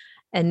 And,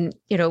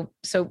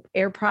 so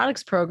Air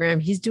Products program,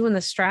 he's doing the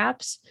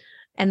straps.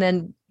 And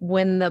then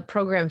when the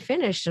program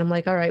finished, I'm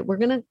like, all right, we're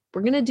going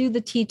to do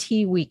the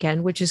TT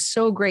weekend, which is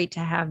so great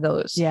to have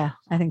those. Yeah,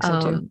 I think so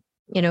too.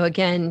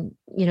 Again,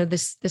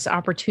 this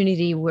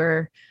opportunity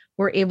where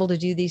we're able to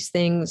do these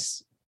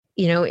things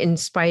in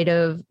spite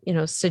of,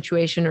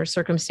 situation or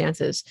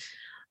circumstances.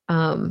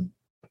 And,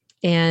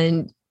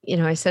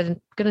 I said,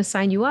 I'm going to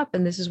sign you up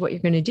and this is what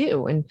you're going to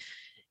do. And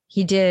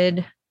he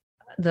did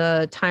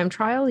the time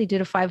trial. He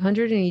did a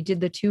 500 and he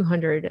did the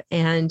 200.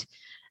 And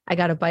I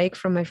got a bike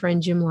from my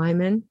friend, Jim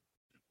Lyman,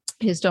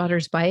 his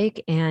daughter's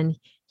bike. And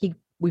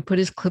we put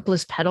his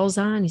clipless pedals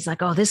on. He's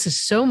like, oh, this is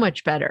so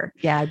much better.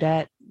 Yeah, I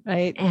bet.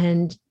 Right.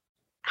 And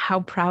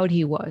how proud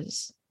he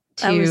was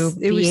to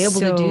be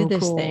able to do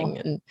this thing.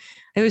 And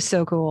it was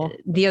so cool.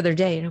 The other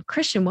day,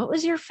 Christian, what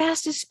was your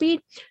fastest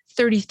speed?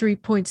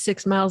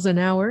 33.6 miles an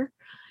hour.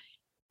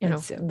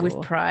 So cool.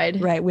 With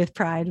pride. Right. With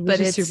pride. Which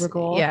is super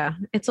cool. Yeah.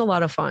 It's a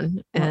lot of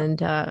fun. Yeah.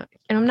 And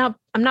I'm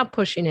not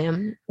pushing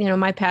him.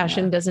 My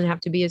passion doesn't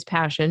have to be his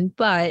passion,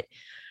 but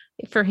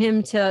for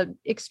him to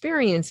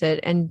experience it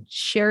and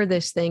share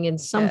this thing in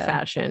some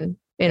fashion,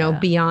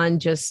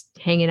 beyond just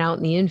hanging out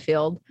in the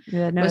infield,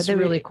 was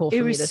really cool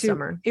for me this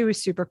summer. It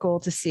was super cool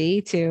to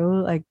see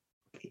too. Like,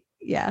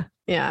 yeah.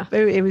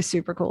 It was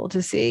super cool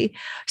to see.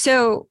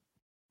 So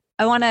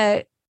I want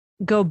to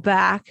go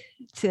back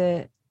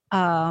to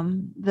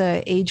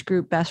the age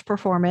group best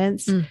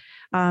performance.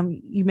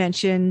 You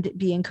mentioned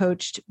being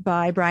coached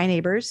by Brian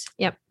Abers.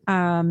 Yep.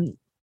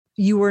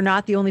 You were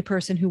not the only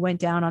person who went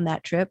down on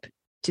that trip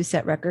to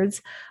set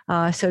records.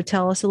 So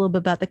tell us a little bit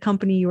about the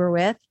company you were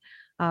with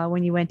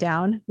when you went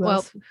down.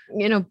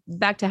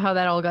 Back to how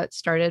that all got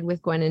started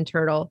with Gwen and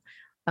Turtle.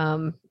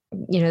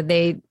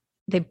 They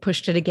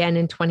pushed it again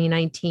in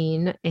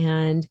 2019,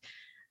 and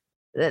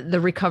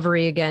the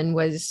recovery again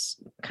was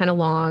kind of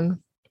long.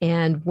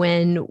 And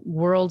when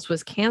Worlds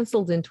was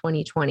canceled in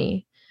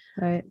 2020,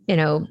 right,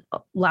 a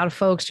lot of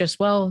folks just,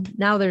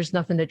 now there's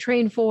nothing to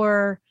train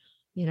for.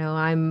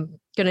 I'm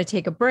going to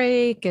take a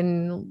break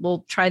and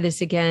we'll try this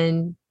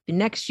again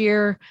next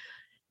year.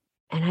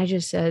 And I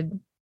just said,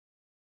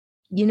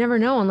 you never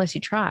know unless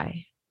you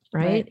try.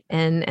 Right.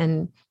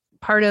 And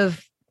part of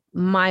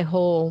my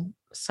whole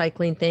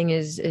cycling thing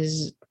is,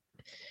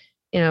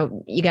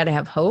 you got to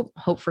have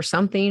hope for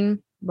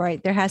something.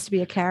 Right. There has to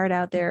be a carrot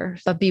out there,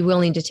 but be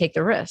willing to take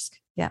the risk.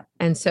 Yeah.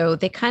 And so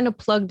they kind of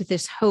plugged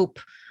this hope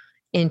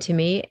into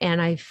me.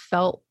 And I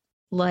felt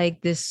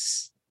like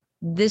this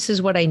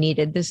is what I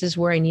needed. This is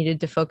where I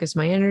needed to focus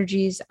my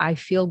energies. I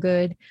feel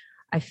good.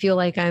 I feel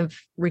like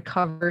I've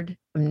recovered.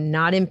 I'm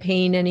not in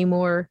pain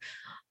anymore.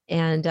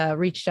 And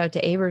reached out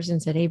to Abers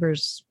and said,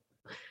 Abers,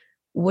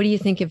 what do you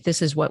think if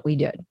this is what we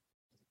did?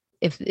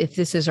 If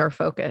this is our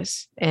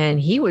focus? And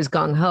he was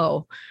gung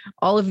ho.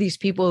 All of these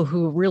people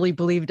who really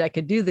believed I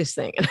could do this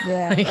thing.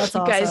 Yeah, that's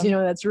awesome. Guys,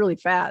 that's really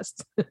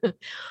fast.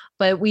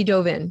 But we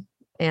dove in,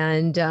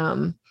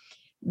 and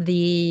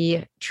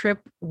the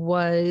trip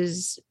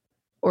was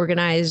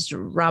organized.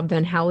 Rob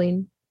Van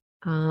Houweling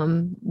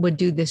would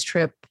do this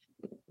trip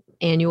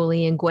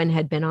annually, and Gwen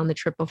had been on the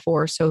trip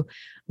before. So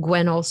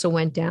Gwen also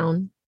went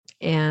down,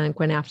 and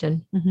Gwen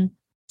Afton. Mm-hmm.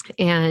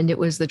 And it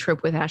was the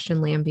trip with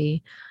Ashton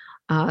Lambie.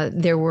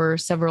 There were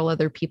several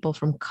other people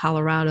from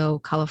Colorado,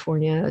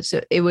 California.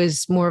 So it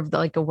was more of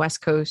like a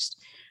West Coast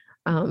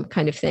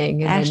kind of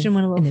thing. And Ashton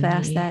went a little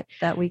fast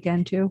that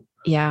weekend too.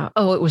 Yeah.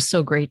 Oh, it was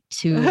so great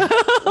to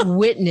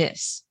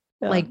witness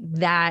like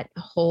that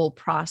whole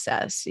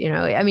process.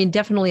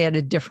 Definitely at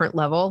a different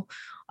level.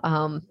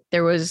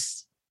 There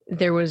was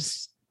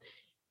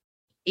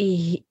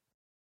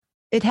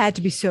it had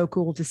to be so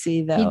cool to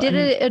see though. He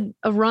did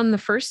a run the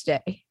first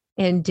day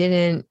and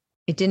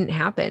it didn't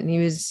happen.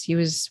 He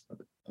was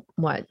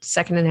what,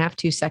 second and a half,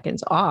 2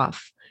 seconds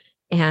off.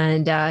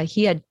 And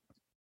he had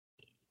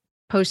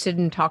posted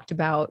and talked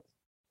about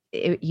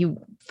it, he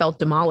felt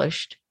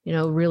demolished,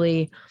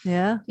 really,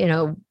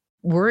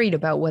 worried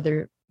about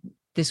whether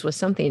this was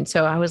something.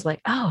 So I was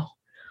like, oh,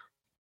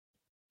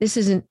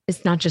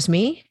 it's not just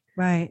me.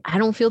 Right. I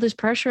don't feel this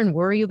pressure and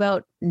worry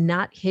about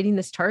not hitting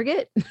this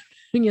target,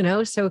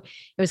 so it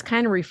was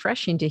kind of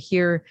refreshing to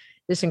hear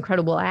this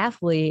incredible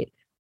athlete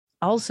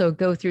also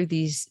go through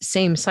these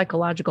same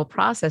psychological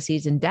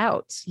processes and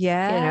doubts.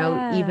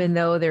 Yeah. Even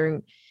though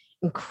they're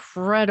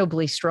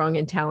incredibly strong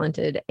and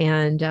talented.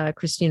 And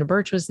Christina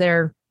Birch was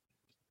there,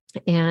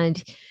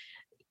 and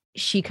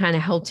she kind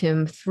of helped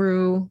him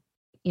through,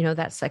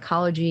 that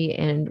psychology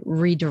and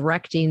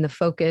redirecting the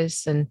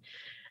focus.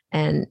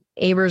 And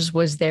Abers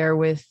was there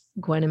with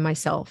Gwen and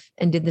myself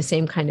and did the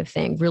same kind of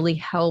thing, really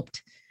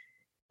helped.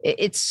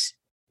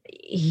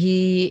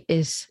 He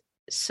is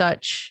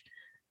such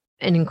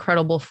an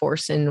incredible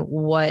force in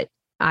what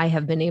I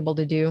have been able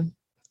to do,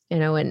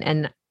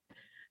 and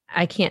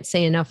I can't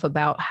say enough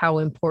about how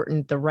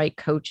important the right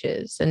coach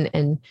is.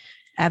 And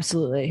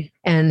absolutely.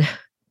 And,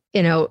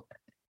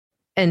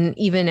 and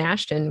even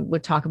Ashton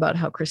would talk about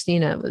how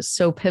Christina was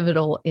so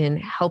pivotal in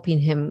helping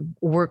him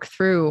work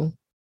through,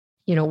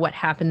 what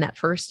happened that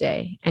first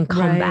day and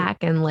come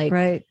back and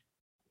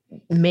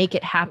make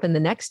it happen the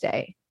next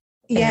day.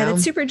 Yeah.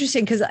 That's super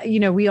interesting. Cause,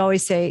 we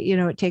always say,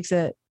 it takes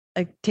a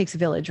like takes a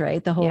village,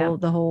 right? Yeah.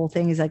 The whole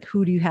thing is like,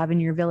 who do you have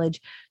in your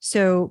village?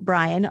 So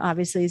Brian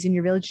obviously is in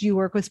your village. Do you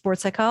work with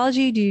sports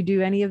psychology? Do you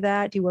do any of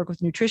that? Do you work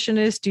with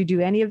nutritionists? Do you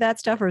do any of that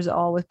stuff, or is it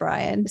all with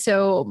Brian?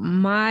 So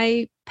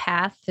my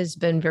path has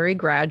been very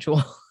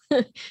gradual.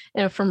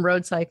 From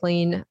road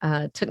cycling,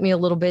 took me a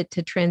little bit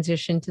to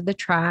transition to the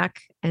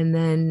track, and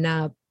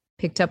then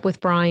picked up with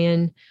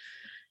Brian.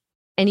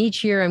 And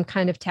each year I'm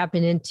kind of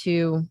tapping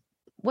into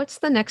what's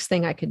the next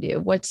thing I could do?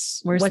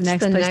 Where's the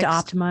next place to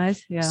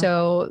optimize? Yeah.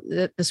 So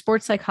the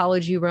sports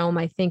psychology realm,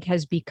 I think,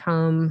 has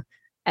become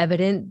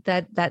evident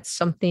that that's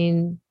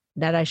something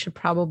that I should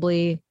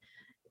probably,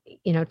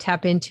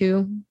 tap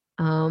into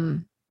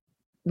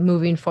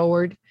moving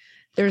forward.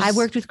 I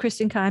worked with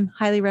Kristen Keim,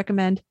 highly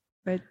recommend.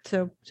 Right.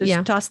 So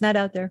just tossing that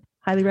out there.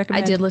 Highly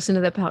recommend. I did listen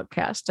to the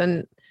podcast,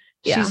 and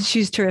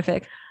she's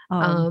terrific.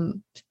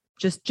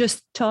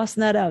 Just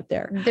tossing that out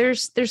there.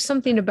 There's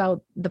something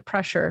about the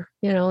pressure,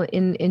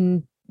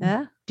 in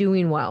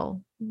doing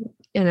well.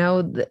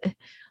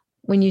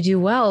 When you do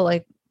well,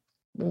 like,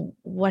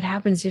 what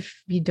happens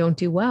if you don't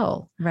do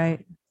well?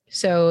 Right.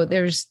 So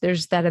there's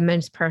that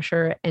immense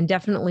pressure, and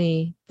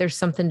definitely there's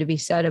something to be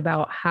said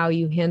about how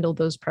you handle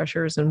those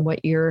pressures and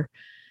what you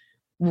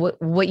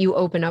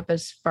open up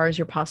as far as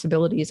your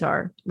possibilities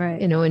are,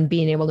 right? And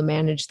being able to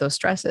manage those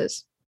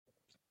stresses.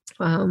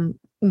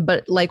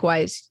 But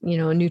likewise,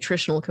 a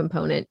nutritional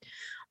component.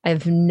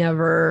 I've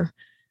never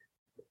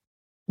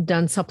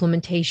done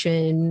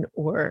supplementation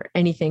or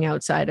anything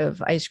outside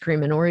of ice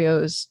cream and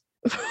Oreos.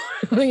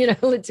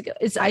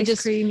 It's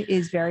ice cream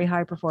is very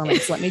high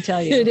performance. Let me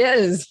tell you, it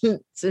is.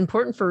 It's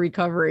important for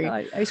recovery.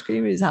 Ice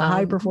cream is a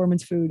high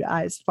performance food,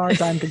 as far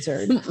as I'm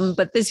concerned.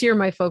 But this year,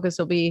 my focus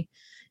will be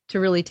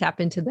to really tap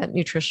into that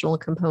nutritional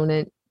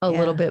component a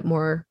little bit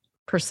more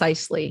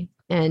precisely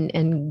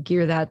and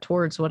gear that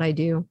towards what I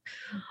do.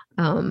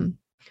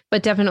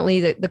 But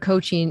definitely the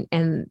coaching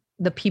and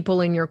the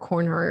people in your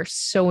corner are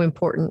so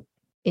important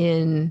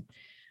in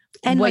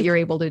what you're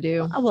able to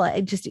do.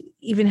 Well, just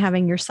even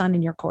having your son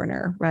in your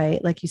corner,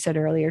 right? Like you said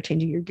earlier,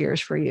 changing your gears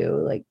for you,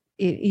 like,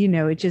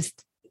 it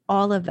just,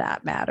 all of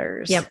that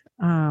matters. Yep.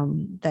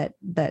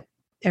 That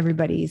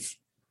everybody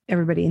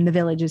in the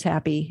village is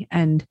happy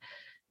and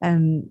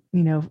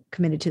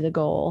committed to the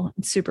goal.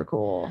 It's super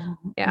cool.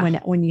 Yeah.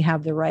 When you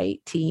have the right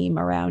team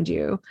around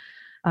you.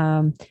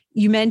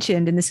 You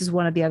mentioned, and this is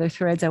one of the other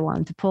threads I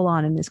wanted to pull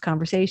on in this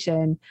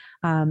conversation.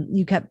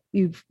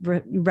 You've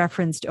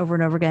referenced over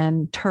and over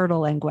again,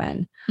 Turtle and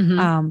Gwen.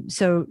 Mm-hmm.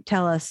 So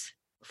tell us,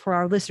 for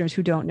our listeners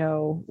who don't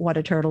know what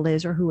a turtle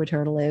is or who a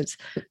turtle is.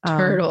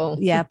 Turtle.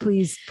 Yeah,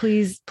 please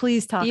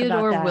talk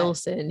Theodore about that.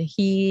 Wilson.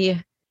 He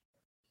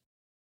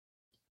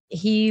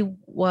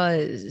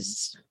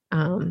was,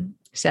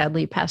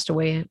 sadly passed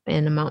away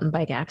in a mountain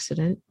bike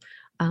accident.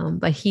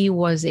 But he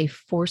was a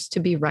force to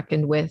be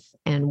reckoned with.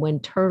 And when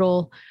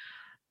Turtle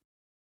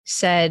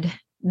said,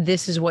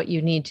 "This is what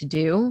you need to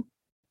do,"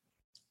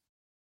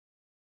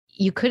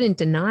 you couldn't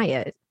deny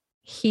it.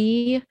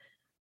 He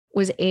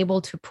was able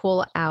to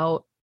pull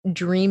out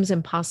dreams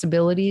and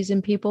possibilities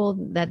in people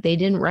that they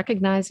didn't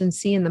recognize and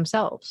see in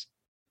themselves.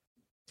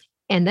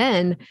 And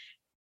then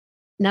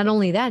not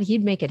only that,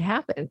 he'd make it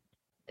happen,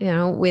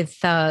 with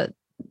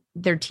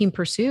their team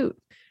pursuit.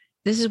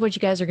 This is what you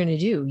guys are going to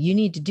do. You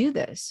need to do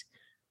this.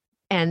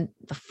 And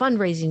the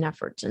fundraising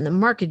efforts and the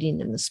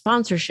marketing and the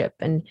sponsorship.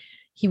 And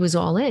he was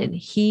all in.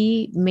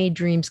 He made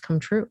dreams come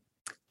true.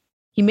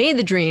 He made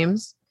the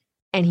dreams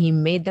and he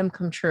made them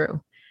come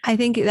true. I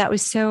think that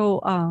was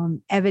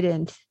so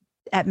evident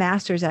at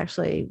Masters,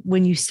 actually,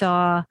 when you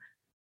saw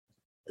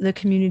the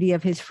community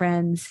of his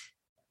friends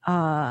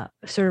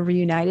sort of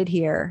reunited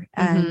here,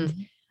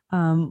 and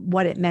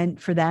what it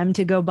meant for them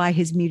to go by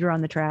his meter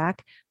on the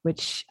track,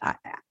 which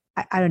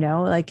I don't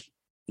know, like,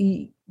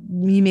 you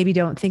maybe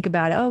don't think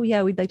about it. Oh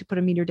yeah, we'd like to put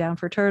a meter down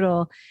for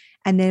Turtle.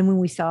 And then when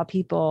we saw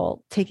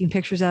people taking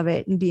pictures of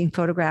it and being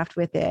photographed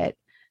with it,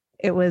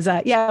 it was,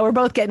 we're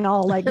both getting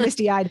all like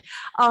misty eyed.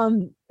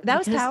 That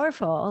was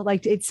powerful.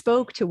 Like, it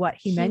spoke to what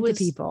he meant to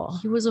people.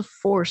 He was a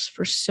force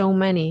for so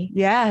many.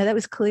 Yeah, that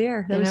was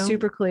clear. That was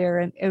super clear.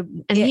 And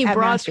he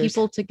brought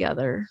people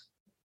together,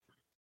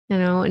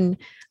 and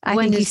I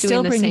think he's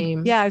still bringing the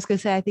same. Yeah, I was going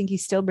to say, I think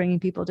he's still bringing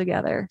people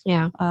together.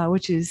 Yeah.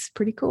 Which is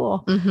pretty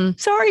cool. Mm-hmm.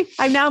 Sorry,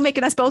 I'm now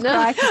making us both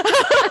cry.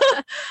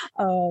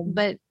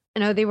 But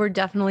they were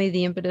definitely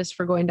the impetus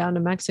for going down to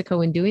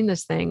Mexico and doing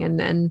this thing. And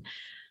then,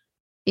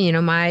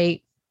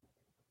 my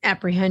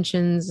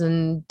apprehensions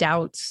and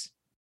doubts,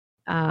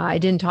 I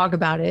didn't talk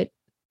about it,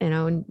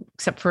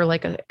 except for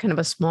like a kind of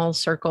a small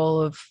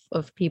circle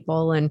of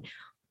people, and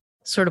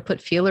sort of put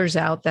feelers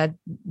out that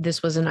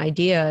this was an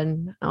idea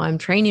and I'm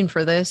training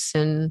for this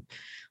and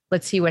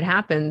let's see what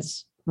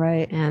happens.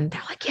 Right. And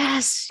they're like,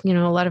 yes, a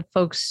lot of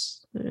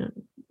folks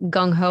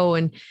gung ho,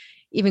 and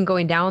even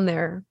going down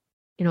there,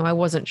 I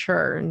wasn't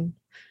sure.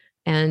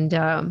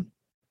 And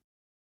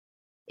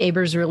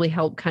Abers really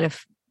helped kind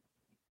of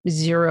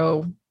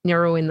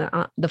narrow in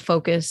the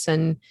focus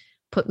and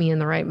put me in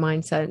the right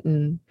mindset.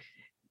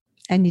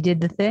 And you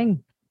did the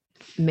thing.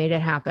 made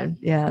it happen.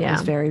 Yeah, that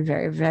was very,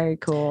 very, very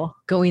cool.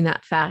 Going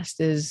that fast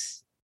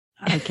is,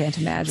 I can't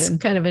imagine.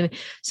 kind of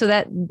so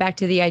that back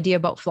to the idea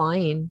about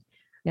flying,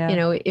 Yeah. you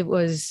know,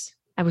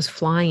 I was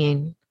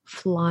flying,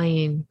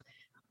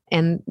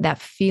 and that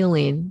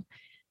feeling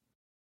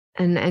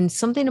and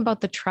something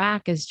about the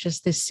track is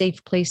just this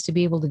safe place to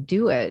be able to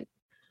do it.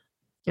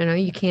 You know,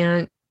 you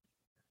can't,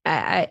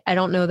 I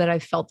don't know that I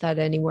felt that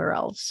anywhere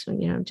else,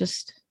 you know,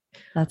 just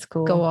that's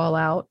cool. Go all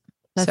out.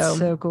 That's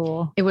so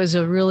cool. It was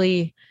a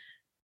really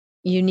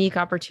unique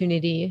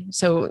opportunity.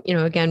 So, you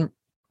know, again,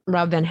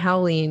 Rob Van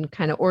Houweling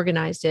kind of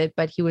organized it,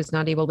 but he was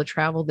not able to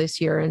travel this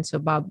year. And so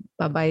Bob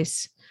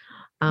Ice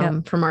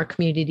from our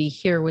community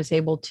here was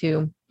able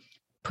to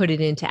put it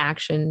into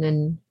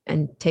action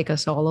and take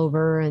us all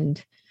over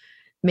and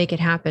make it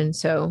happen.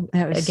 So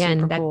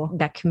again,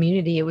 that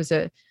community, it was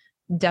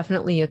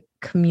definitely a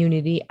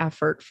community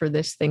effort for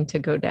this thing to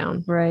go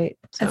down. Right.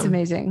 So. That's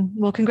amazing.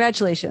 Well,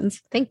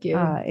 congratulations. Thank you.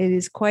 It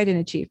is quite an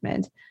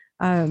achievement.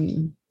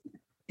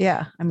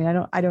 Yeah. I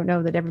mean, I don't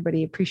know that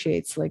everybody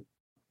appreciates, like,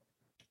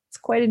 it's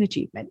quite an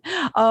achievement.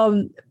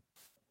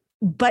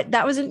 But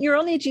that wasn't your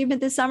only achievement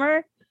this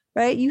summer,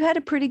 right? You had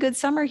a pretty good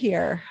summer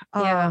here.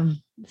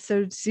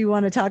 So do you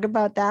want to talk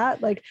about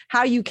that? Like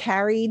how you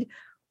carried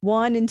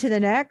one into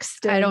the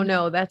next? I don't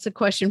know. That's a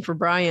question for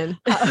Brian.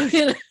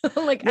 You know,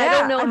 like, I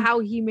don't know how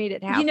he made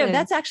it happen. You know,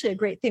 that's actually a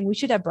great thing. We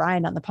should have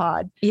Brian on the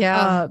pod.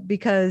 Yeah.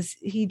 Because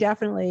he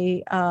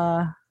definitely,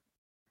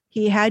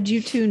 he had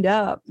you tuned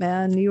up,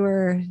 man.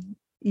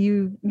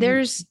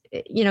 There's,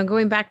 you know,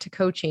 going back to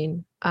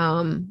coaching,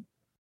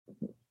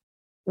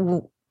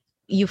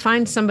 you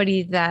find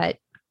somebody that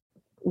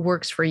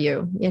works for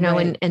you, you know,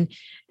 right. and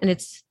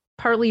it's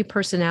partly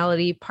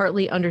personality,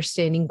 partly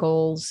understanding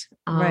goals.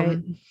 Right.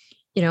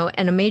 You know,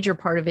 and a major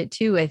part of it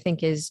too, I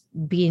think, is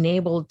being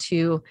able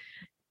to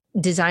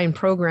design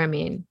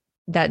programming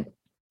that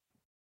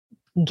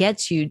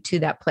gets you to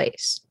that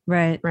place.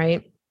 Right.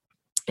 Right.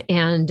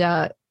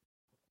 And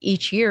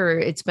each year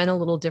it's been a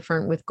little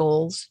different with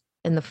goals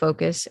and the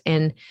focus.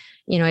 And,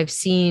 you know, I've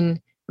seen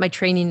my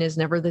training is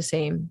never the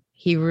same.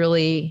 He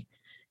really,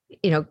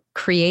 you know,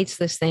 creates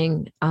this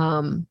thing.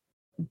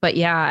 But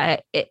yeah,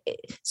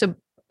 so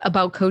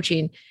about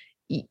coaching,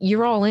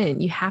 you're all in.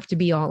 You have to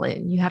be all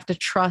in. You have to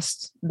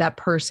trust that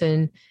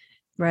person,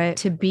 right,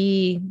 to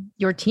be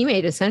your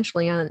teammate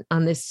essentially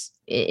on this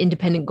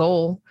independent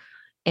goal.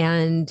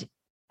 And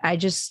I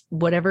just,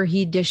 whatever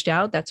he dished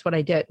out, that's what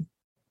I did.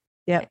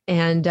 Yeah.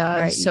 And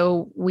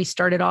so we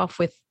started off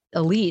with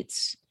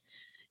elites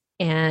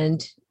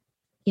and,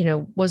 you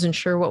know, wasn't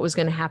sure what was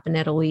going to happen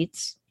at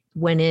elites.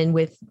 Went in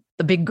with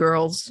the big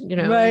girls, you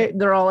know, right.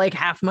 They're all like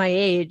half my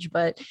age,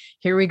 but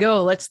here we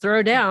go. Let's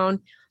throw down.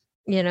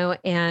 You know,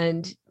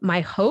 and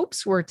my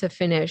hopes were to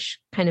finish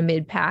kind of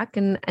mid-pack.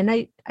 And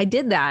I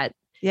did that.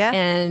 Yeah.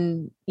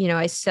 And, you know,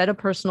 I set a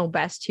personal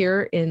best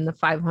here in the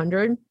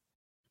 500,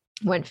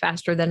 went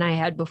faster than I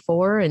had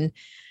before. And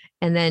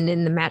then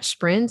in the match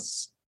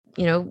sprints,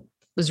 you know,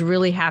 was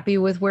really happy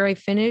with where I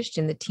finished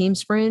in the team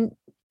sprint.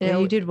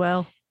 You did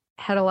well.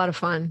 Had a lot of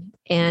fun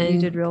and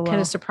you did real well.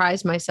 Kind of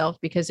surprised myself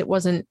because it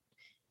wasn't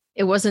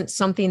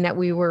something that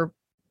we were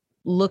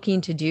looking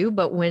to do,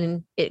 but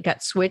when it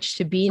got switched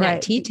to being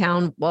at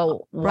T-Town,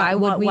 well, why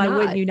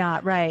wouldn't you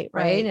not? Right.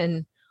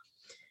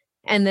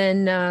 And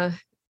then,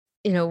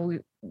 you know,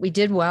 we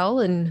did well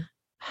and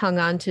hung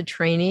on to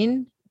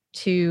training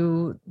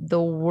to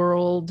the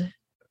world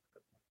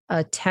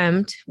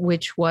attempt,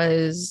 which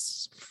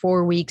was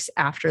 4 weeks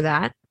after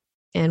that,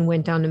 and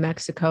went down to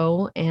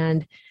Mexico.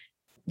 And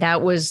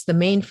that was the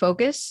main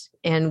focus.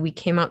 And we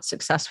came out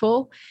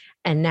successful.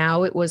 And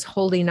now it was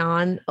holding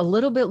on a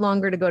little bit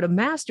longer to go to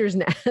Masters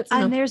Nats.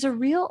 And there's a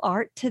real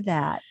art to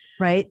that,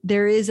 right?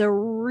 There is a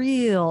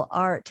real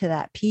art to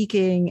that,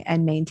 peaking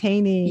and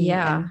maintaining,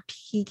 and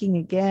peaking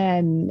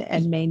again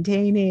and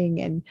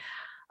maintaining.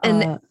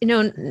 And you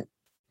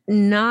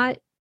know,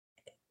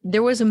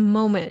 there was a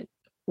moment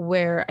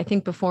where I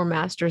think before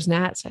Masters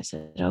Nats, I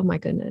said, oh my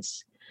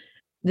goodness,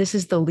 this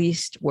is the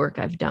least work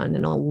I've done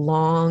in a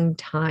long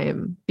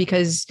time,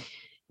 because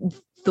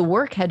the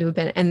work had to have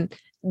been, and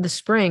the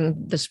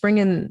spring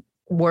and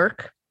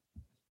work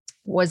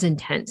was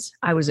intense.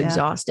 I was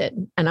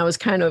exhausted, and I was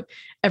kind of,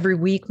 every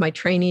week my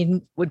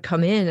training would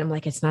come in. I'm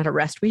like, it's not a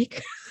rest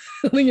week,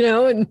 you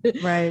know, and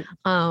right.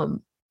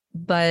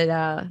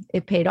 But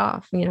it paid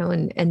off, you know,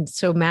 and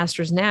so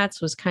Masters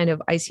Nats was kind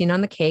of icing on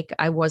the cake.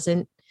 I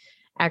wasn't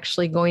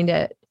actually going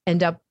to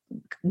end up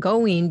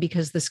going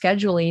because the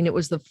scheduling, it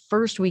was the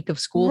first week of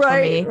school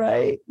for me.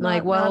 Right.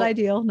 Like, not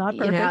ideal, not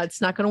perfect. You know, it's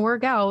not going to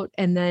work out.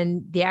 And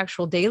then the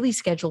actual daily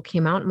schedule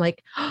came out. I'm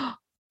like, oh,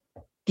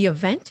 the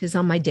event is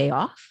on my day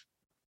off.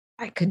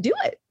 I could do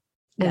it.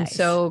 Nice. And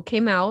so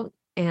came out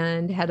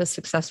and had a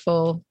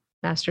successful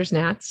Masters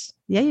Nats.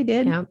 Yeah, you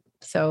did. Yeah.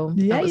 So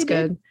that was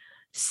good.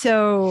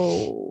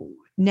 So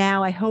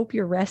now I hope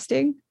you're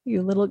resting.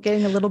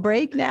 Getting a little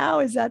break now.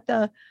 Is that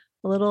a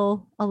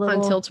little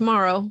until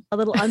tomorrow, a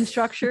little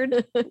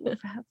unstructured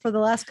for the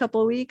last couple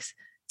of weeks.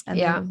 And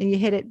then you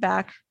hit it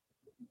back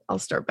I'll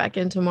start back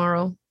in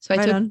tomorrow. So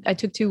I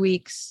took 2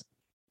 weeks.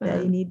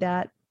 Yeah, you need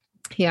that.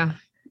 Yeah.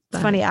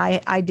 It's funny.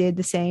 I did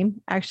the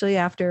same actually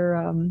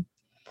after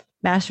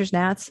Masters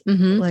Nats.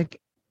 Like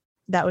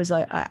that was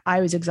like, I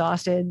was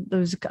exhausted.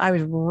 I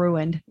was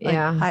ruined.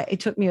 Like,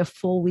 it took me a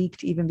full week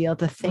to even be able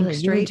to think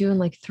straight. You were doing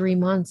like 3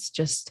 months.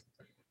 Just,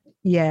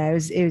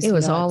 it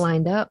was all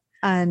lined up.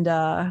 And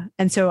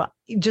so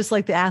just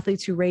like the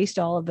athletes who raced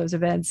all of those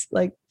events,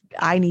 like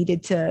I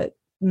needed to,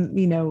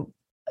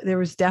 there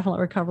was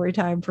definitely recovery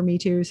time for me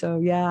too. So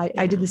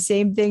I did the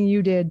same thing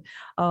you did,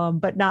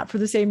 but not for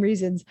the same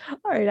reasons.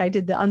 All right. I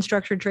did the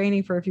unstructured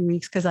training for a few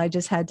weeks because I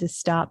just had to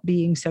stop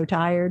being so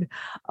tired.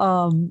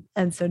 And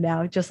so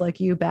now just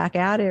like you, back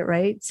at it.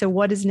 Right. So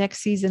what does next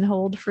season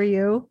hold for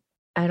you?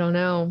 I don't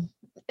know.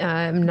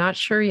 I'm not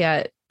sure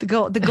yet. The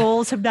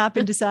goals have not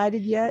been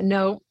decided yet.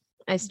 No,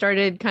 I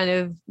started kind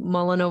of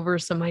mulling over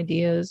some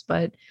ideas,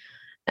 but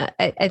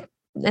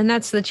and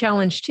that's the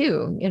challenge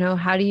too.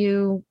 How do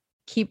you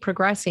keep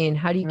progressing?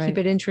 How do you keep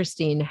it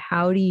interesting?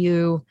 How do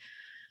you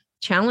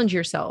challenge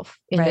yourself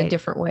in a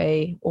different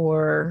way?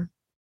 Or,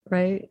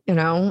 I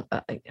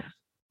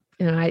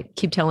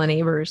keep telling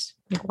neighbors,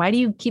 like, why do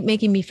you keep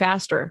making me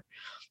faster?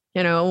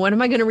 When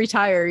am I going to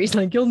retire? He's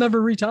like, you'll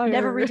never retire.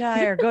 Never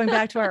retire. Going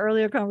back to our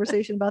earlier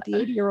conversation about the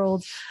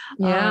 80-year-olds.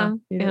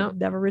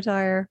 Never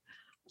retire.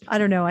 I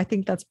don't know. I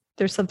think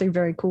there's something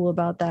very cool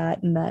about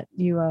that. And that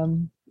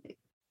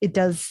it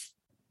does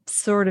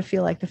sort of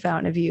feel like the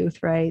fountain of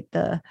youth, right?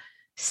 The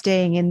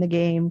staying in the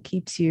game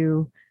keeps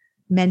you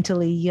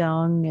mentally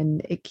young,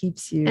 and it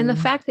keeps you. And the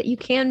fact that you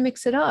can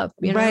mix it up,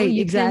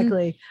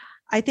 exactly.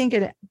 I think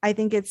that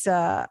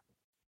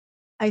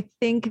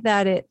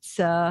it's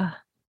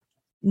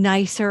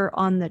nicer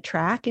on the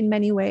track in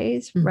many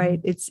ways, right?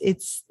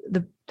 It's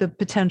the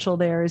potential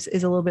there is a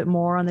little bit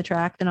more on the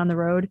track than on the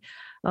road.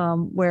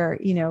 Where,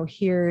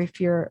 here,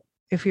 if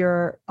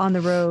you're on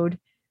the road,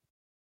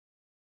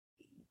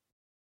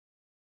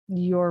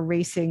 you're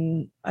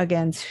racing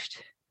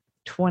against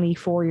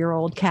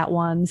 24-year-old Cat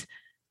 1s,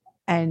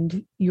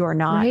 and you're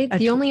not. Right.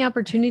 The only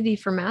opportunity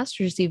for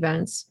Masters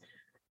events,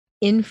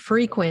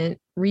 infrequent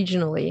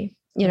regionally,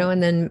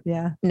 and then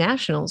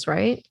nationals,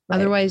 right?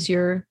 Otherwise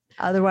you're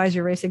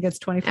racing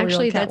against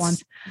 24-year-old Cat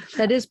 1s.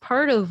 That is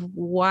part of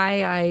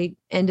why I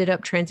ended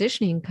up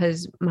transitioning,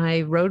 because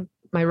my road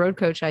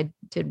coach, I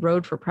did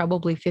road for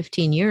probably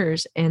 15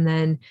 years. And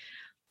then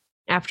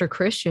after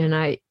Christian,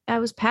 I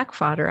was pack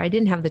fodder. I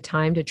didn't have the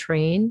time to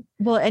train.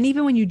 Well, and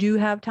even when you do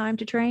have time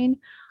to train,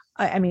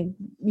 I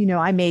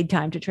made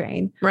time to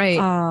train. Right.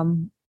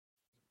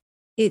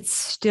 It's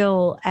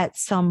still at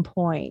some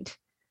point,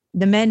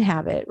 the men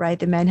have it, right?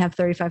 The men have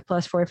 35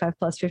 plus, 45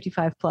 plus,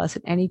 55 plus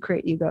at any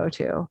crit you go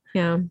to.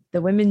 Yeah.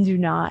 The women do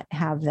not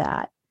have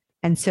that.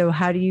 And so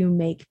how do you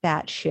make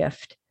that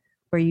shift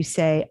where you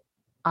say,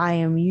 I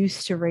am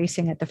used to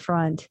racing at the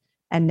front,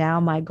 and now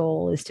my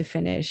goal is to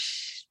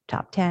finish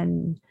top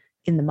 10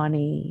 in the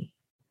money,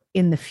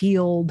 in the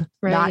field,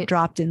 not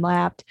dropped and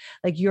lapped.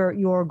 Like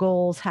your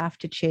goals have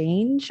to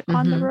change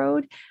on the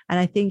road. And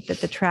I think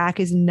that the track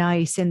is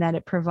nice in that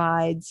it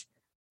provides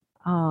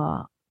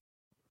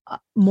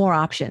more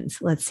options,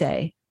 let's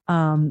say,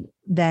 than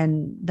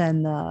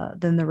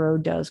the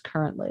road does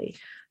currently.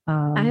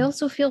 I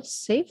also feel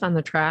safe on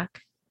the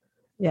track.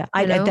 Yeah,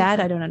 I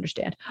don't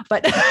understand,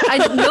 but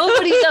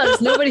nobody does.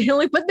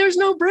 But there's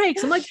no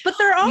brakes. I'm like, but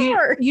there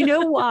are. You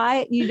know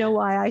why? You know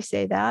why I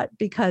say that?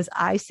 Because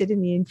I sit in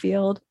the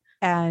infield,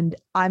 and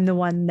I'm the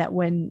one that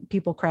when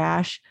people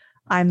crash,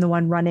 I'm the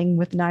one running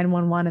with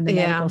 911 and the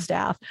medical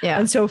staff. Yeah.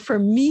 And so for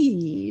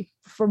me,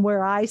 from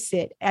where I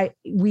sit,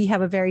 we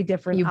have a very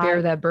different. You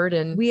bear that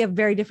burden. We have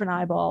very different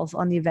eyeballs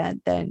on the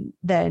event than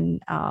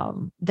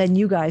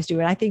you guys do.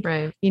 And I think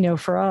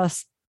for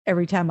us,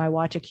 every time I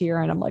watch a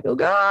Kieran, I'm like, oh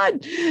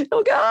God.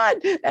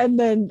 And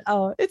then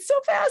it's so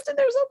fast and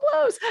they're so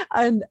close.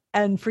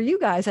 And for you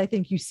guys, I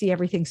think you see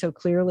everything so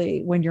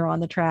clearly when you're on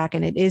the track,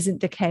 and it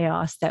isn't the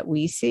chaos that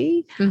we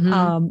see.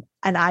 And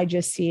I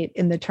just see it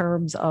in the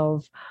terms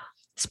of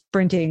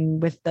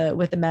sprinting with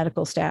the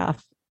medical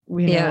staff,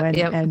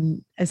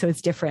 and so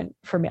it's different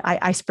for me.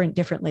 I sprint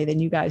differently than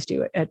you guys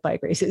do at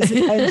bike races.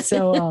 And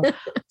so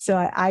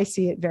I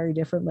see it very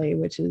differently,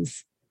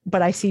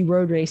 but I see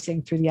road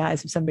racing through the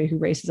eyes of somebody who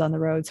races on the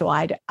road. So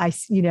I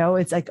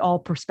it's like all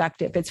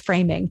perspective, it's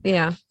framing.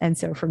 Yeah. And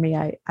so for me,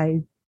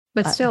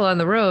 but still on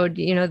the road,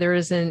 there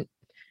isn't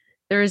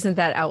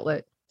that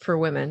outlet for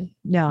women.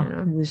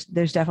 No,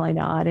 there's definitely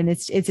not. And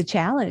it's a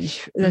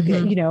challenge, like,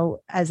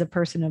 as a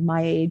person of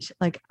my age,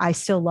 like I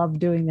still love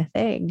doing the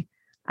thing.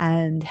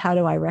 And how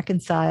do I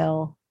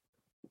reconcile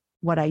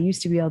what I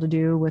used to be able to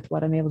do with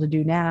what I'm able to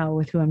do now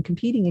with who I'm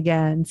competing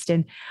against?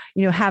 And,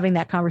 having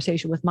that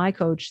conversation with my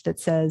coach that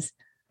says,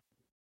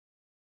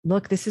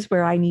 look, this is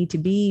where I need to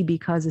be,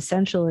 because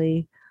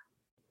essentially,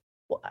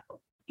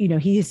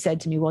 he has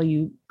said to me, well,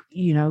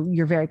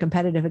 you're very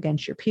competitive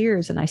against your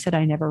peers. And I said,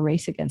 I never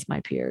race against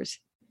my peers.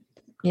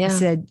 Yeah. I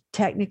said,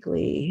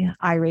 technically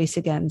I race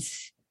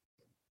against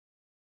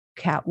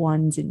Cat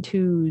 1s and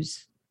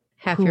 2s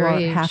half who your are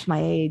age. half my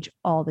age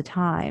all the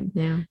time.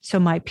 Yeah. So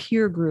my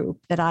peer group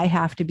that I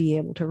have to be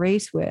able to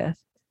race with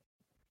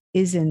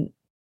isn't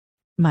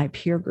my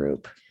peer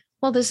group.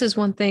 Well, this is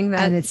one thing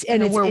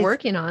that we're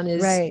working on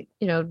is, right.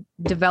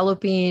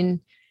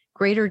 Developing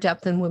greater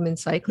depth in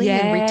women's cycling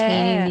and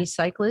retaining these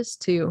cyclists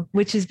too.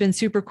 Which has been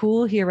super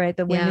cool here, right?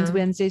 The Women's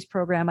Wednesdays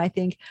program. I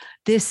think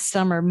this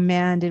summer,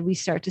 man, did we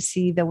start to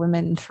see the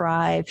women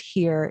thrive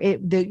here.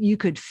 You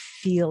could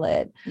feel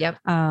it. Yep.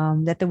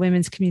 That the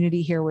women's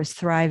community here was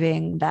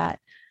thriving, that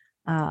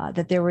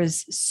there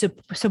was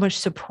so much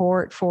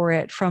support for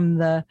it from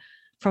the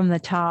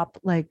top,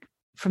 like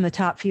from the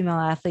top female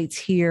athletes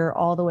here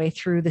all the way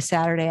through the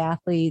Saturday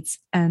athletes.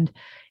 And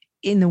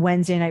in the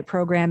Wednesday night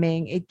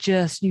programming,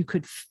 you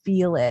could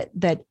feel it,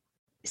 that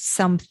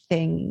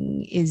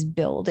something is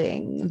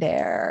building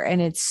there.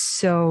 And it's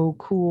so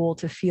cool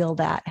to feel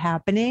that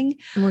happening.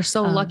 And we're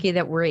so lucky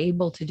that we're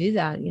able to do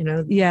that,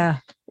 Yeah.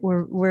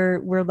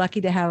 We're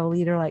lucky to have a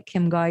leader like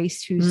Kim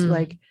Geist, who's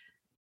like,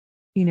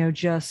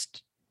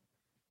 just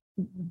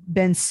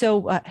been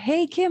so,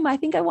 hey, Kim, I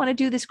think I want to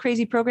do this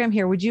crazy program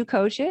here. Would you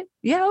coach it?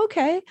 Yeah.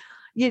 Okay.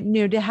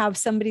 To have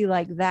somebody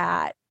like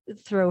that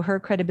throw her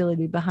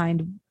credibility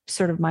behind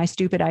sort of my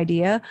stupid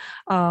idea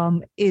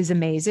is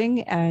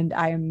amazing. And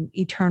I'm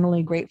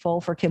eternally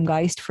grateful for Kim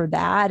Geist for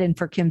that. And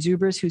for Kim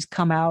Zubers, who's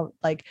come out,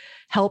 like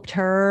helped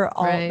her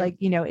all, right.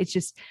 It's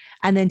just,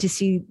 and then to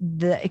see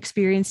the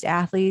experienced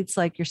athletes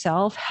like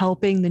yourself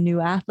helping the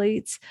new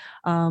athletes,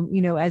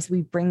 as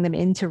we bring them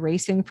into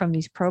racing from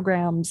these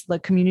programs, the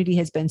community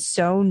has been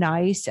so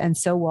nice and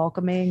so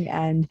welcoming.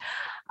 And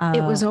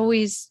it was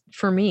always,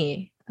 for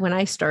me, when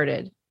I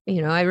started,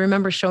 I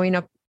remember showing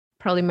up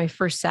probably my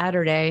first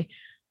Saturday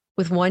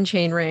with one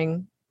chain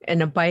ring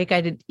and a bike I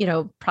did,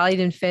 probably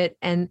didn't fit.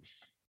 And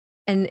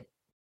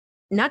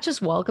not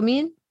just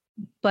welcoming,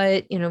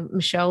 but,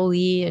 Michelle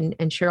Lee and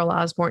Cheryl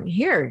Osborne,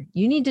 here,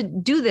 you need to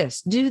do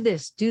this.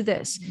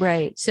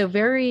 Right. So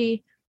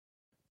very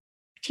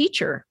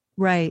teacher.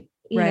 Right.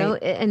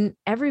 And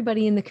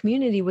everybody in the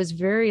community was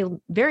very,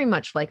 very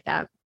much like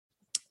that.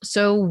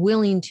 So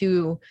willing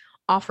to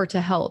offer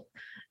to help.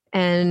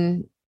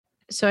 And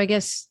so I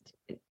guess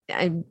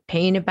I'm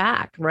paying it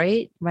back,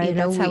 right? Right.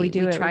 That's how we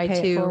do it. Try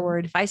to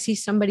forward. If I see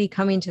somebody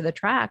coming to the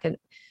track and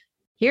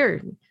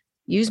here,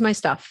 use my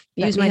stuff,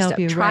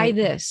 try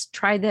this,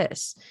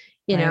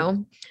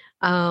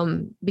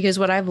 because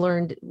what I've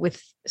learned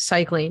with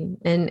cycling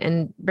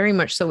and very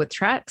much so with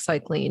track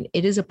cycling,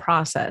 it is a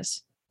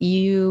process.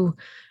 I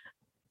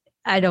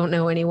don't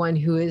know anyone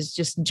who has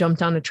just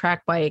jumped on a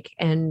track bike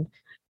and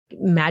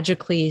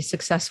magically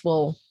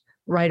successful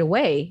right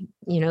away.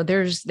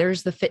 There's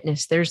the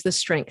fitness, there's the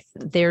strength,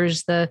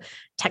 there's the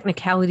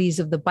technicalities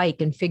of the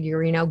bike and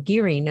figuring out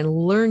gearing and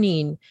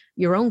learning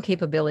your own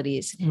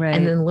capabilities, right.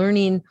 And then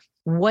learning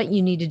what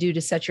you need to do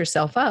to set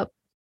yourself up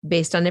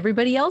based on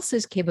everybody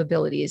else's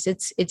capabilities.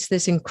 It's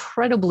this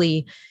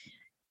incredibly,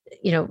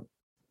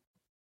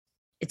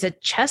 it's a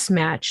chess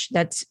match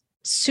that's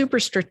super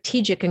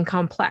strategic and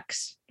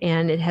complex.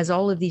 And it has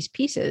all of these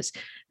pieces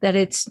that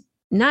it's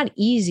not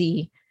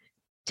easy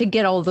to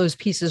get all those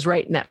pieces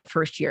right in that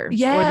first year or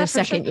the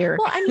second year.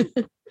 Well, I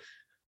mean,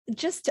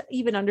 just to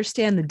even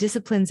understand the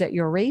disciplines that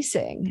you're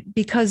racing,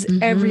 because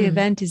every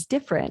event is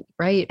different,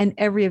 right? And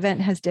every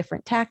event has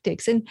different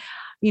tactics. And,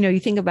 you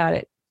think about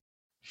it.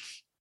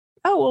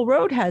 Oh, well,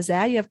 road has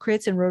that. You have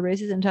crits and road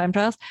races and time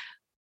trials.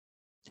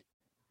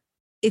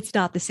 It's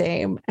not the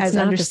same as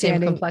understanding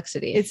the same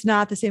complexity. It's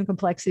not the same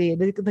complexity.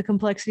 The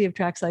complexity of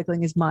track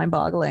cycling is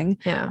mind-boggling.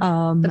 Yeah.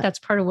 But that's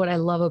part of what I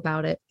love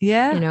about it.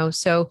 Yeah.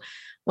 So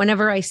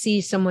whenever I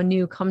see someone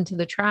new come to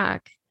the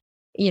track,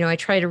 I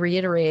try to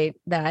reiterate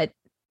that,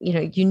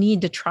 you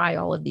need to try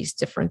all of these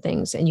different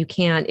things, and you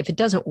can't, if it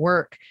doesn't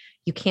work,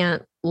 you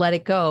can't let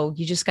it go.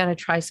 You just got to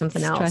try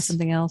something else. Try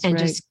something else. And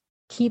right. Just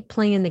keep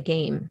playing the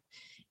game,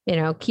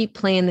 keep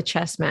playing the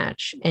chess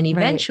match. And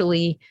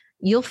eventually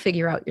you'll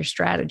figure out your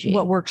strategy.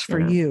 What works for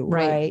you.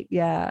 Right.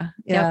 Yeah.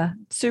 Yeah. Yep.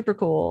 Super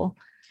cool.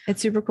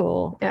 It's super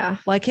cool. Yeah.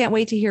 Well, I can't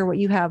wait to hear what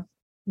you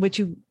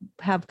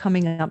have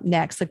coming up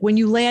next. Like when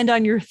you land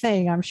on your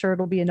thing, I'm sure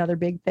it'll be another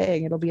big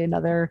thing. It'll be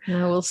another,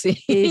 we'll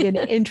see, big and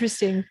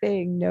interesting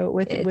thing.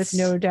 With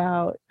no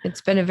doubt.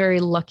 It's been a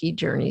very lucky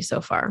journey so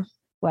far.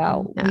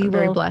 Wow. Yeah,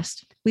 very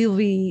blessed. We will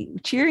be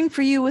cheering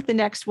for you with the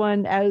next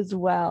one as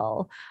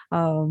well.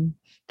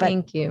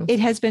 Thank you. It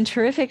has been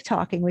terrific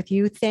talking with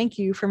you. Thank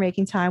you for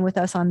making time with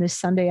us on this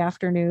Sunday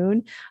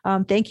afternoon.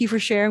 Thank you for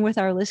sharing with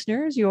our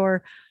listeners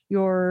your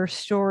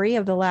story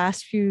of the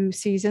last few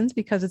seasons,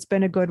 because it's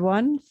been a good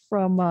one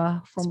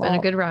it's been a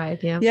good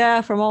ride. Yeah.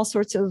 Yeah. From all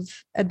sorts of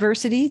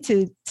adversity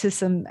to to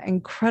some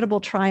incredible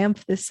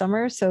triumph this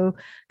summer. So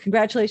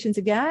congratulations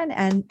again,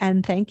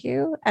 and thank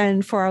you.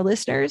 And for our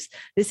listeners,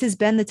 this has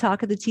been the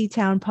Talk of the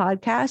T-Town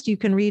podcast. You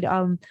can read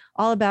all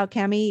about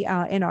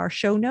Cami in our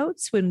show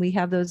notes when we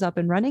have those up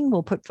and running.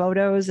 We'll put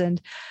photos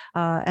and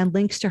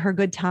links to her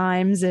good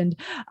times and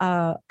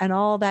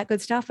all that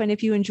good stuff. And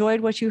if you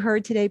enjoyed what you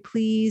heard today,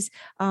 please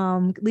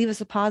leave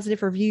us a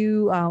positive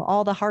review.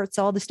 All the hearts,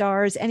 all the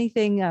stars,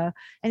 anything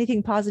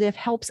positive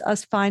helps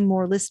us find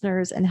more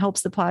listeners and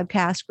helps the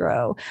podcast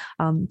grow.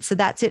 So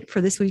that's it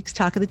for this week's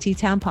Talk of the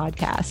T-Town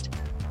podcast.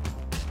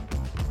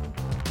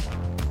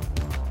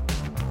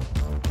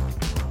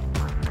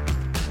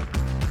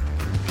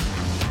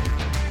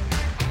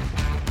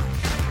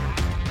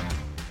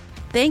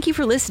 Thank you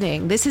for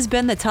listening. This has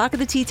been the Talk of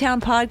the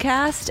T-Town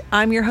podcast.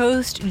 I'm your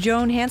host,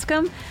 Joan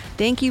Hanscom.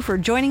 Thank you for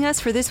joining us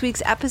for this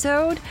week's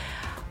episode.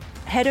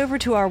 Head over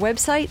to our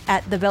website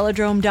at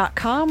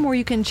thevelodrome.com where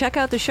you can check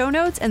out the show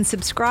notes and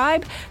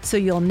subscribe so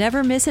you'll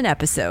never miss an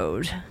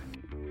episode.